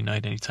 Like, any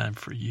night, any time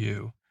for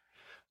you.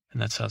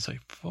 And that's how it's like,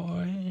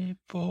 for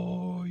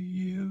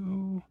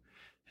you.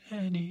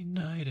 Any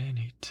night,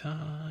 any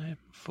time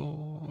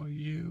for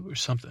you. Or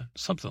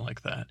something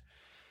like that.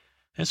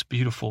 It's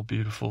beautiful,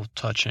 beautiful,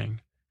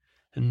 touching.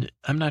 And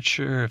I'm not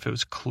sure if it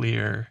was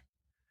clear,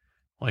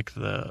 like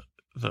the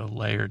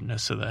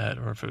layeredness of that,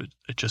 or if it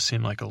just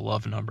seemed like a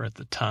love number at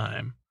that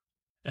time,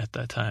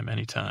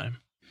 anytime.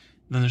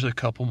 Then there's a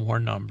couple more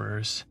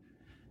numbers.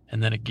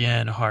 And then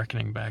again,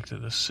 hearkening back to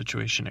the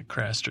situation at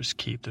Craster's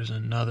Keep, there's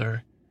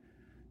another,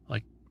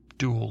 like,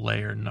 dual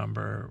layered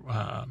number.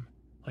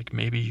 Like,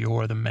 maybe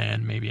you're the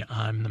man, maybe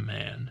I'm the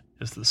man,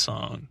 is the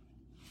song.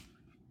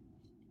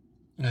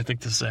 And I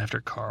think this is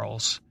after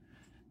Carl's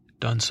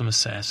done some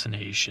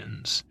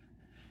assassinations.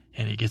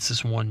 And he gets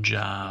this one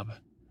job.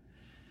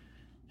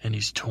 And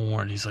he's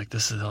torn. He's like,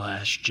 this is the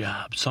last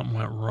job. Something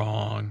went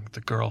wrong. The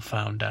girl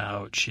found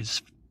out.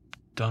 She's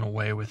done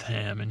away with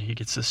him, and he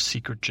gets this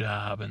secret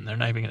job, and they're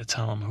not even going to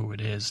tell him who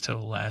it is till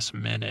the last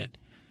minute.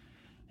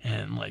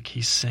 And like,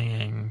 he's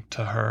singing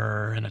to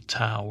her in a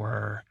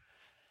tower,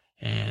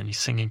 and he's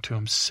singing to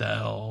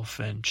himself,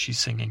 and she's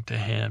singing to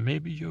him,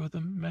 maybe you're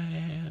the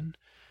man.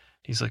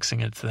 He's like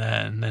singing to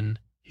that, and then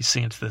he's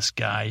singing to this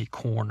guy he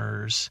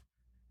corners,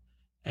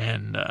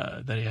 and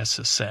that he has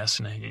to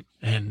assassinate.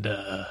 And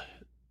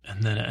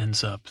then it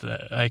ends up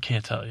that, I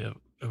can't tell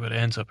you, but it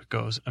ends up, it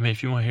goes, I mean,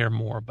 if you want to hear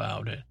more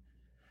about it,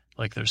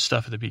 like, there's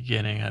stuff at the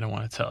beginning I don't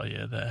want to tell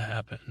you that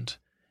happened.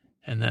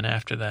 And then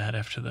after that,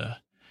 after the,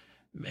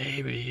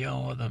 maybe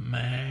you're the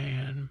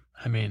man.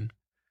 I mean,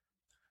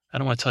 I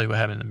don't want to tell you what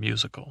happened in the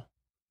musical,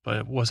 but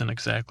it wasn't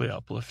exactly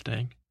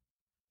uplifting.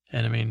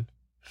 And I mean,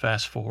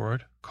 fast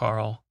forward,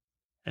 Carl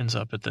ends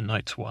up at the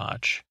Night's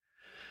Watch.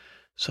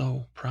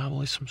 So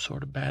probably some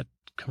sort of bad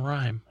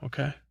crime,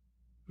 okay?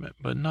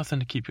 But nothing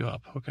to keep you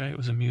up, okay? It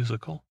was a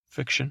musical,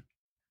 fiction,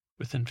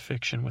 within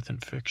fiction, within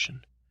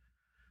fiction.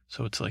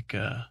 So it's like,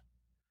 the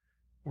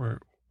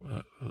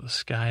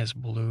sky is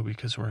blue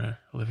because we're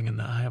living in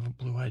the eye of a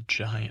blue-eyed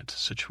giant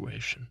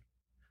situation.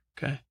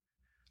 Okay?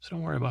 So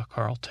don't worry about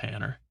Carl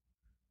Tanner.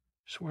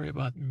 Just worry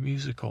about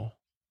musical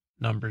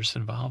numbers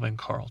involving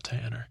Carl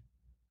Tanner.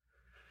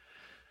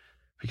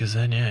 Because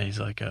then, yeah, he's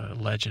like a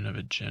legend of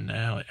a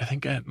Janelle. I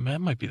think that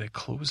might be the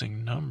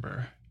closing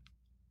number.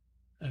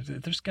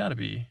 There's got to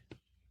be,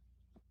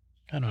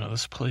 I don't know,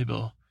 this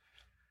playbill,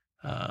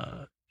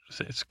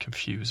 it's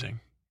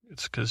confusing.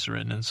 It's because it's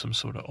written in some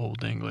sort of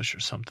Old English or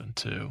something,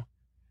 too.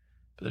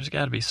 But there's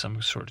got to be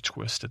some sort of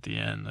twist at the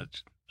end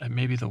that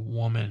maybe the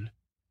woman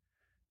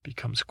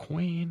becomes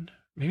queen.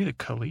 Maybe the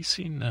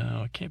Khaleesi?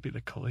 No, it can't be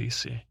the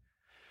Khaleesi.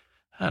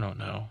 I don't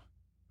know.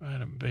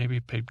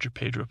 Maybe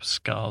Pedro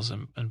Pascal's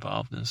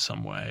involved in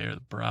some way, or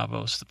the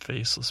Bravos, the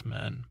Faceless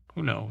Men.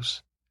 Who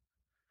knows?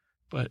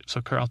 But so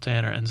Carl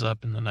Tanner ends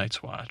up in the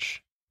Night's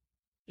Watch.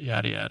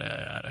 Yada, yada,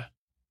 yada.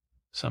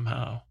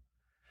 Somehow.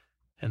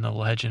 And the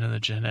legend of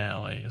the Gin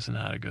Alley is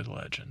not a good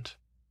legend.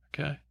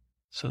 Okay?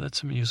 So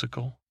that's a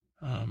musical.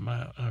 I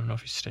don't know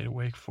if you stayed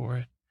awake for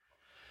it.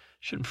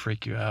 Shouldn't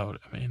freak you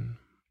out. I mean,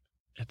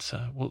 it's,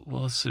 well,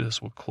 let's do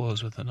this. We'll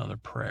close with another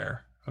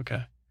prayer.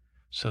 Okay?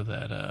 So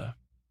that,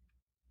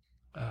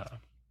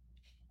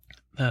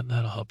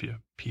 that'll help you,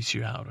 piece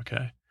you out,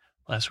 okay?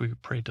 Last week we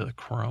prayed to the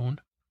crone.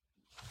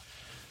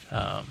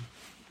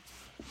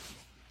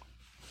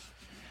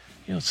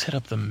 Let's hit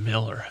up the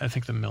Miller. I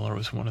think the Miller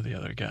was one of the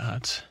other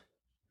gods.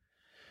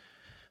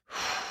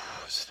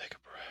 Let's take a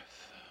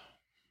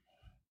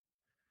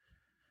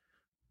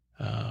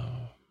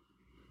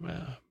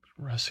breath.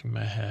 Resting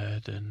my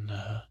head and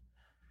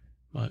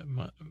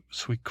my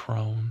sweet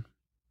crone.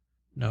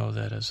 Know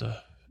that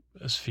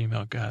as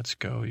female gods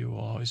go, you will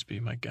always be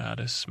my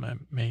goddess, my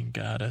main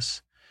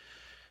goddess.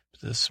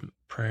 This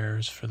prayer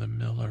is for the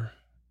Miller,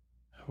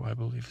 who I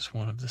believe is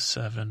one of the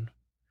 7,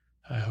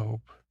 I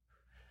hope.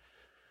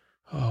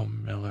 Oh,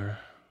 Miller,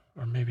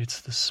 or maybe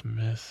it's the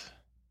Smith.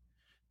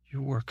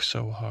 You work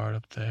so hard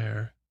up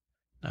there.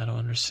 I don't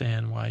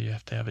understand why you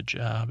have to have a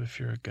job if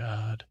you're a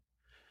god.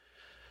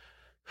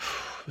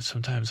 But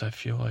sometimes I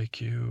feel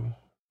like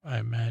I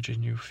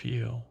imagine you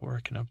feel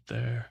working up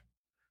there.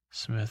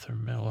 Smith or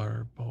Miller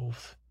or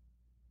both.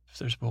 If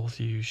there's both of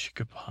you should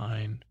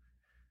combine,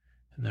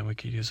 and then we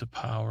could use the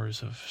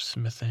powers of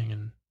smithing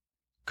and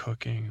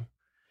cooking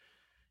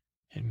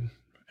and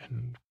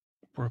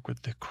work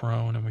with the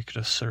crone, and we could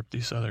usurp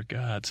these other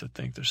gods that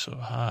think they're so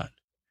hot.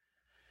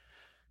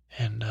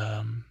 And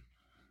I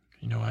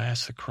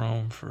asked the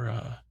crone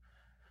for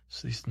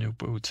these new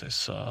boots I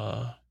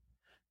saw,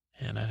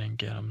 and I didn't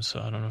get them, so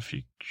I don't know if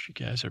you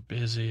guys are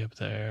busy up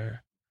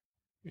there.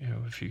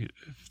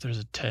 If there's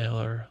a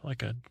tailor,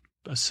 like a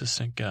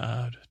assistant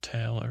god, a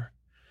tailor,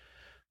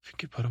 if you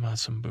could put him on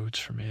some boots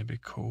for me, it'd be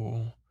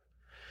cool.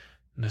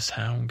 And this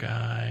hound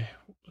guy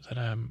that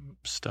I'm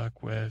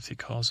stuck with, he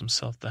calls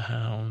himself the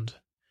Hound.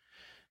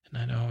 And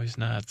I know he's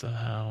not the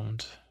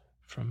Hound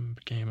from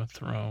Game of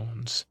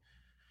Thrones.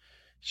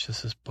 It's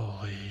just this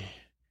bully.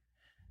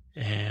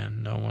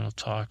 And no one will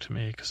talk to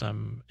me because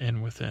I'm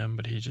in with him,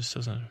 but he just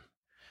doesn't.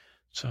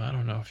 So I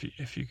don't know if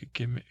you could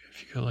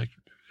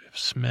if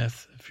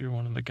Smith, if you're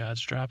one of the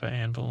gods, drop an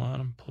anvil on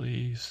him,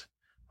 please,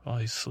 while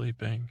he's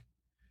sleeping.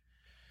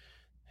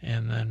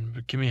 And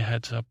then give me a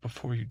heads up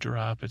before you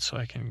drop it so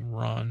I can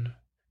run.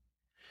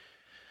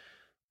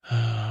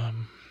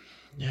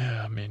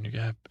 Yeah, I mean,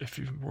 if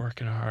you're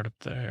working hard up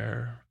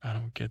there, I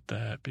don't get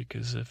that,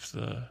 because if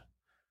the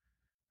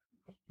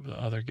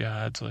other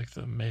gods, like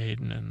the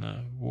maiden and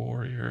the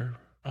warrior,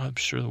 I'm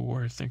sure the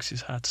warrior thinks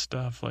he's hot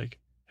stuff, like,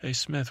 hey,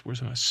 Smith,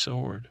 where's my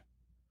sword?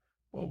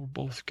 Well, we're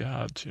both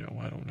gods,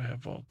 I don't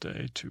have all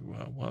day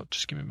to,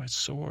 just give me my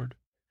sword.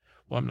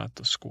 Well, I'm not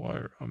the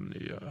squire, I'm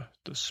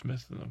the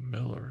smith and the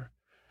miller.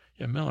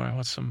 Yeah, Miller, I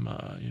want some,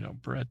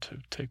 bread to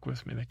take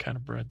with me, the kind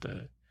of bread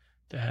that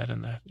they had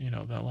in that,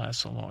 that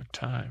lasts a long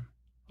time.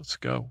 Let's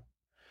go.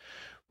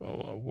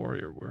 Well,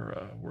 warrior,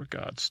 we're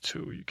gods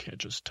too. You can't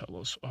just tell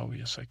us, oh,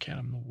 yes, I can,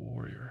 I'm the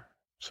warrior.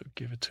 So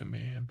give it to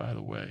me. And by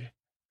the way,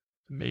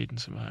 the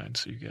maiden's mine,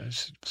 so you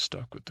guys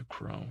stuck with the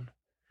crone.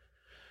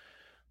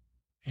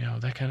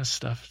 That kind of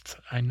stuff.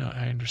 I know,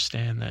 I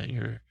understand that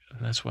and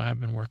that's why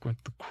I've been working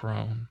with the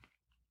crone.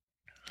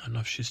 I don't know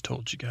if she's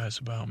told you guys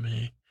about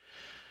me,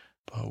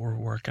 but we're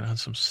working on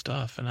some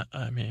stuff. And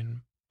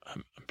I'm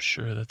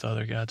sure that the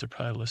other gods are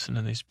probably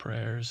listening to these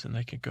prayers, and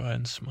they can go ahead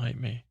and smite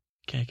me.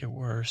 Can't get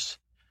worse.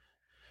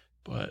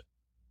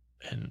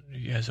 And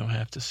you guys don't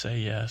have to say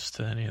yes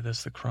to any of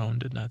this. The crone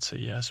did not say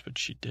yes, but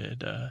she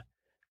did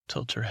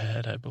tilt her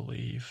head, I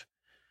believe.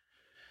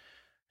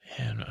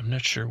 And I'm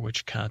not sure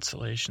which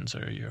constellations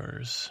are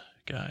yours,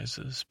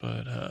 guys',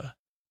 but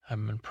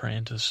I've been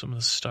praying to some of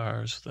the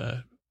stars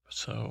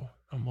so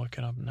I'm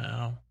looking up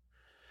now.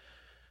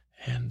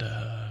 And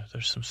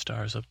there's some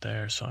stars up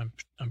there, so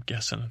I'm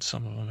guessing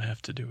some of them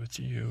have to do with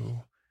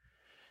you.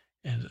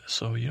 And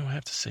so you don't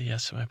have to say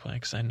yes to my plan,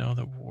 because I know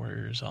the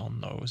warrior's all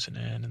nosing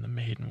in, and the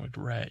maiden would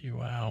rat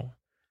you out.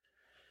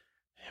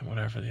 And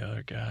whatever the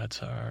other gods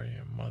are,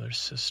 your mother,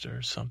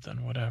 sister,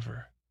 something,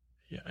 whatever.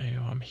 Yeah,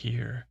 I'm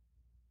here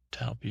to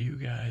help you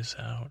guys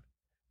out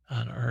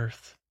on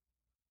Earth.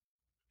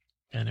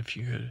 And if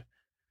you could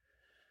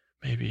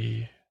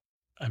maybe,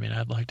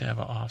 I'd like to have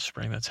an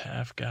offspring that's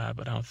half god,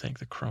 but I don't think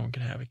the crone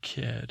can have a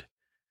kid.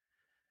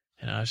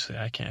 And obviously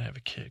I can't have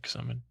a kid because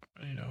I'm a,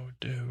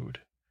 dude.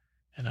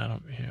 And I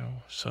don't,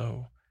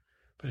 so,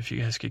 but if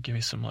you guys could give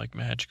me some like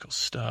magical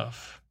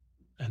stuff,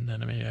 and then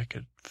maybe I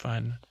could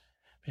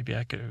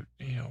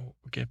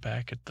get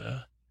back at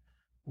the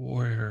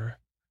warrior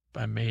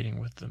by mating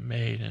with the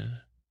maiden,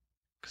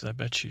 because I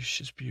bet you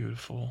she's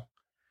beautiful.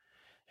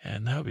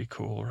 And that would be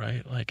cool,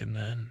 right? Like, and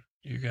then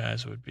you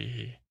guys would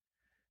be,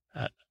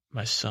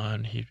 my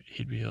son,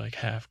 he'd be like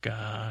half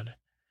god,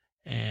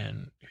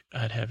 and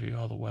I'd have you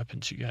all the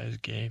weapons you guys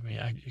gave me.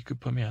 You could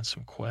put me on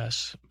some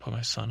quests, put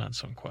my son on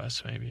some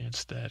quests maybe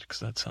instead, because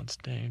that sounds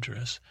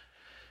dangerous.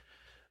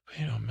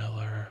 But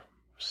Miller,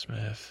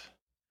 Smith,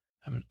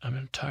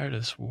 I'm tired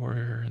of this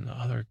warrior and the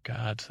other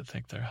gods that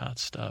think they're hot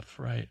stuff,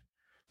 right?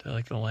 They're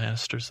like the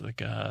Lannisters of the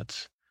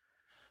gods.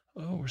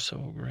 Oh, we're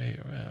so great,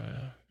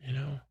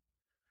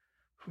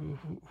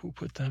 Who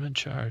put them in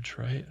charge,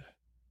 right?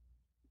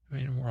 I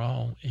mean, we're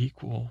all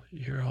equal.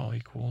 You're all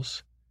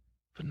equals,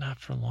 but not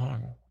for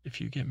long. If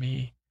you get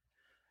me,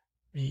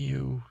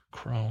 you,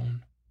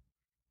 crone,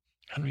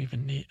 I'm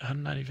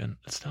not even,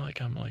 it's not like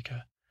I'm like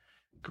a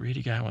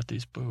greedy guy with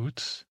these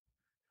boots,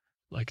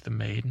 like the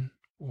maiden,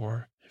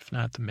 or if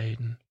not the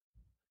maiden,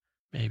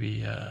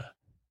 maybe,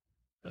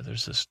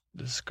 there's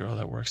this girl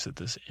that works at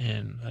this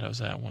inn that I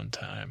was at one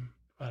time,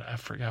 but I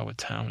forgot what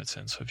town it's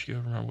in. So if you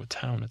remember what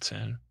town it's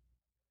in,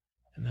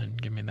 and then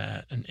give me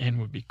that. An inn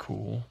would be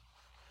cool,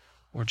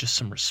 or just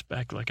some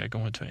respect. Like I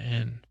go into an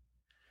inn,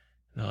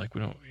 and they're like,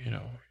 we don't,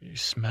 you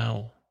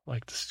smell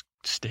like the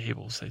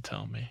stables. They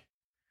tell me,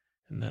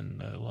 and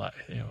then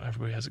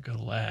everybody has a good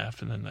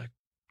laugh, and then the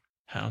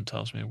hound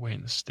tells me to wait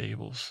in the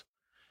stables.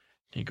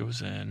 He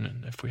goes in,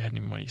 and if we had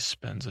any money, he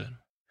spends it.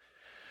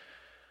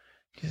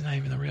 He's not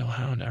even the real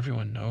hound.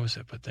 Everyone knows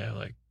it, but they're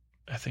like,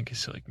 I think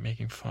he's like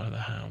making fun of the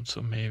hound.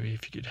 So maybe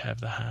if you could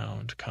have the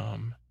hound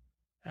come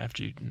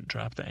after you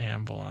drop the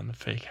anvil on the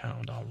fake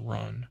hound, I'll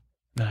run.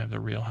 Then have the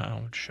real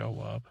hound show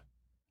up.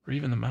 Or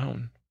even the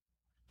mountain.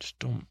 Just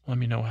don't let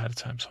me know ahead of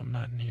time so I'm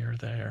not near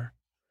there.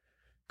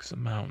 Because the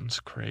mountain's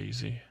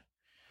crazy.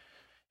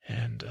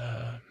 And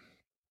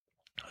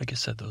like I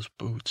said, those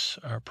boots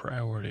are a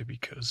priority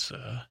because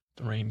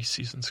the rainy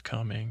season's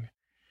coming.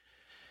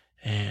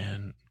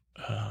 And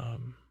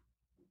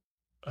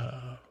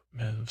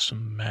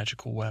some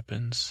magical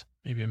weapons,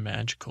 maybe a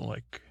magical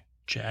like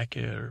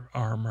jacket or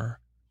armor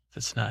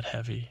that's not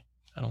heavy.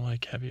 I don't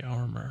like heavy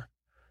armor,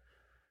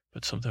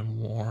 but something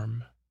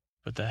warm,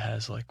 but that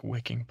has like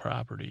wicking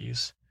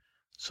properties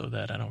so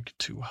that I don't get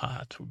too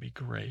hot would be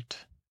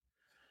great.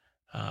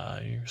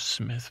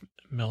 Smith,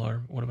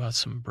 Miller, what about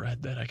some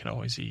bread that I can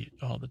always eat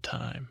all the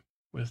time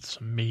with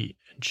some meat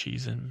and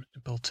cheese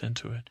built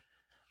into it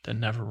that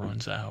never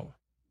runs out?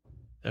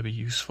 That'd be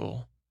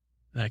useful.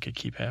 And I could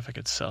keep half, I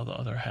could sell the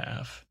other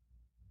half.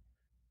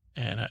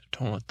 And I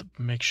don't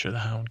make sure the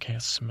hound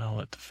can't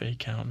smell it, the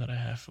fake hound that I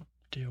have to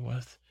deal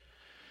with.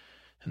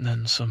 And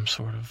then some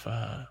sort of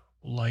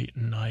light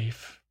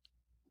knife,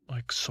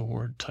 like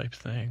sword type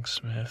thing,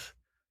 Smith,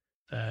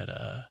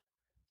 that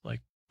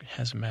like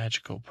has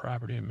magical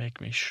property to make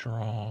me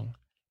strong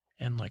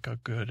and like a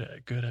good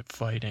at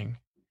fighting.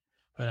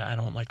 But I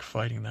don't like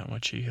fighting that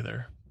much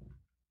either.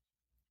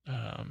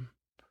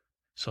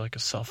 So like a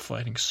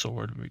self-fighting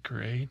sword would be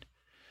great.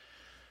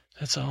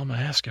 That's all I'm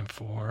asking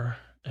for.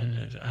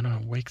 And I don't know,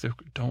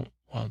 don't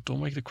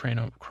wake the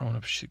crone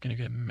up. She's going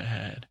to get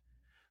mad.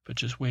 But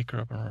just wake her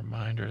up and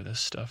remind her of this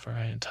stuff, all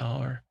right? And tell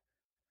her,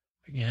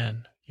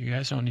 again, you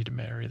guys don't need to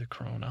marry the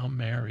crone. I'll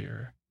marry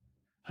her.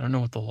 I don't know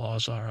what the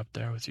laws are up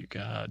there with you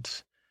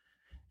gods.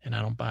 And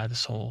I don't buy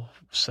this whole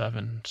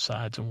 7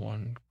 sides of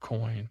one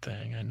coin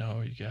thing. I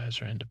know you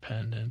guys are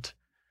independent.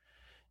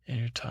 And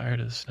you're tired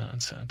of this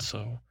nonsense.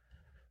 So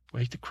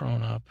wake the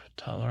crone up.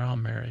 Tell her I'll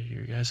marry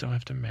you. You guys don't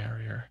have to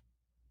marry her.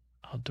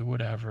 I'll do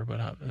whatever. But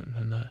and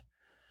then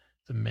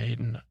the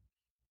maiden,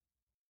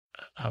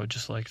 I would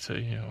just like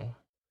to,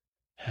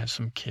 have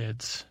some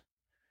kids.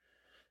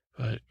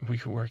 But we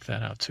could work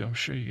that out too. I'm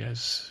sure you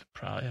guys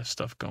probably have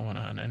stuff going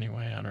on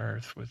anyway on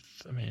Earth with,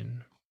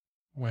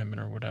 women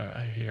or whatever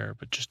I hear.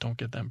 But just don't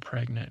get them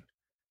pregnant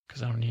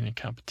because I don't need any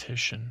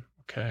competition,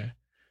 okay?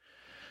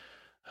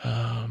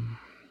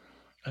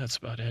 That's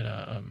about it.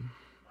 I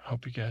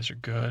hope you guys are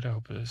good. I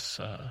hope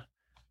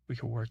we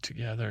can work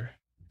together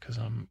because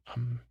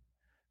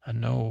I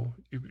know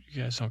you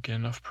guys don't get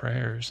enough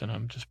prayers, and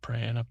I'm just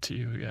praying up to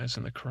you guys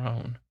in the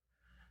crone.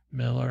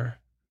 Miller,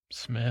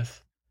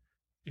 Smith,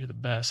 you're the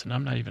best. And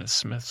I'm not even a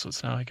Smith, so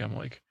it's not like I'm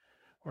like,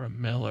 or a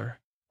Miller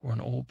or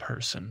an old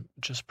person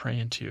just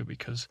praying to you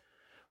because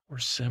we're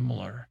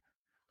similar.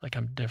 Like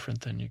I'm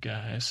different than you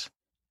guys.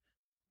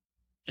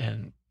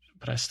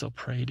 But I still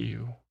pray to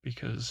you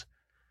because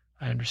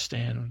I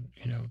understand,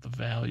 the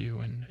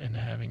value in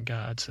having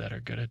gods that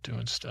are good at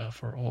doing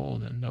stuff or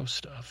old and know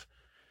stuff.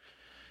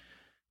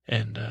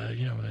 And,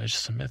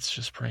 Smith's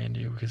just praying to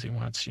you because he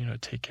wants, to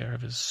take care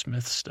of his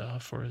smith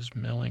stuff or his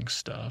milling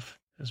stuff,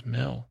 his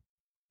mill.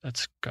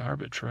 That's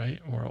garbage, right?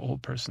 Or an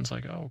old person's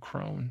like, oh,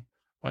 crone,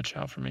 watch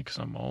out for me because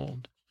I'm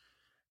old.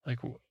 Like,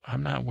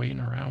 I'm not waiting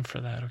around for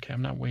that, okay?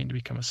 I'm not waiting to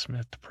become a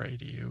smith to pray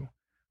to you,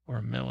 or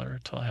a miller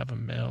till I have a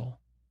mill,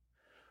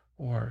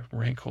 or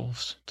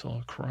wrinkles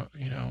till,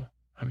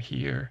 I'm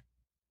here.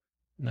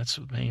 And that's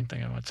the main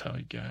thing I want to tell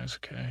you guys,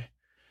 okay?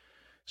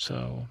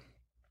 So,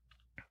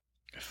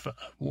 if a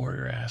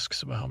warrior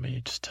asks about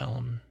me, just tell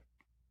him,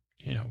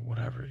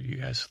 whatever. You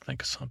guys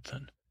think of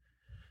something.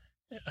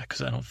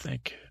 Because I don't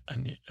think I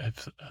need,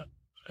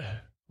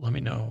 let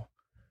me know.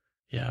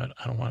 Yeah,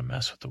 I don't want to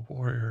mess with the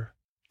warrior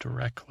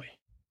directly.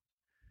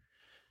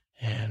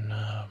 And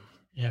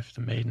yeah, if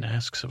the maiden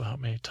asks about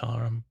me, tell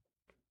her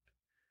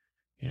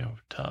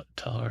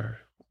tell her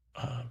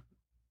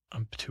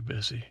I'm too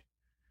busy,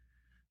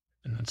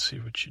 and then see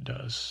what she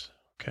does.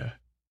 Okay.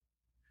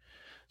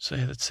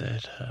 Say that's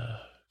it.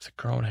 If the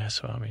girl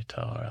asks about me,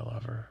 tell her I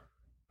love her.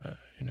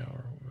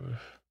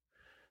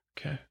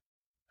 Okay.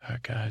 All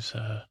right, guys.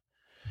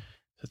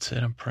 That's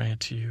it. I'm praying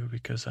to you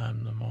because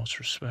I'm the most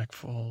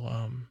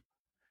respectful.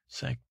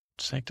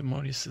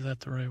 Sanctimonious, is that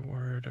the right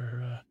word?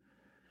 Or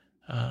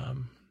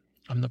I'm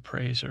the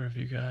praiser of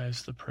you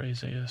guys, the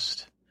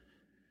praisiest.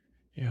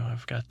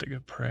 I've got the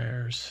good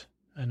prayers.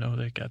 I know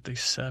they got these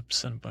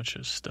seps and a bunch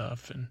of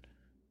stuff and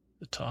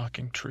the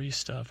talking tree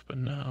stuff, but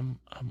now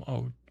I'm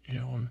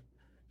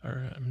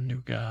a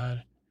new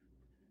God.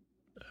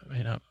 I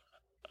mean,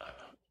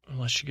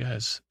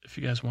 if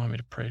you guys want me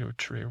to pray to a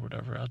tree or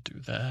whatever, I'll do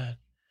that.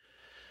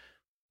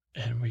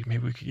 And maybe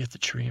we could get the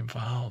tree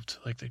involved,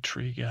 like the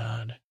tree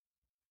god.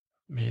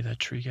 Maybe that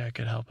tree guy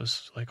could help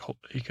us, like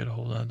he could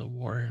hold on to the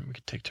warrior and we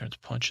could take turns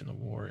punching the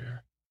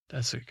warrior.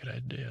 That's a good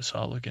idea. So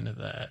I'll look into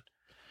that.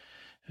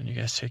 And you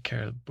guys take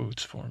care of the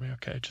boots for me,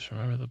 okay? Just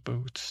remember the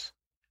boots.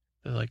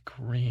 They're like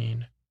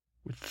green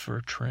with fur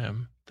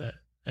trim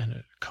and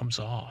it comes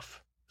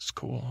off. It's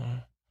cool,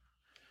 huh?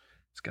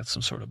 It's got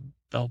some sort of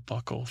belt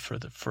buckle for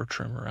the fur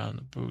trim around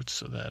the boots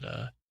so that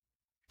I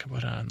can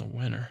put it on in the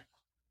winter.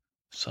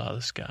 Saw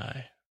this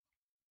guy.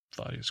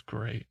 Thought he was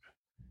great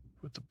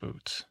with the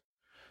boots.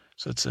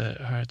 So that's it.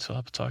 All right, so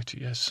I'll talk to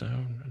you guys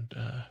soon.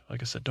 And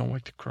like I said, don't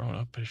wake the crone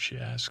up if she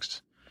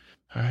asks.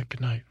 All right,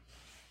 good night.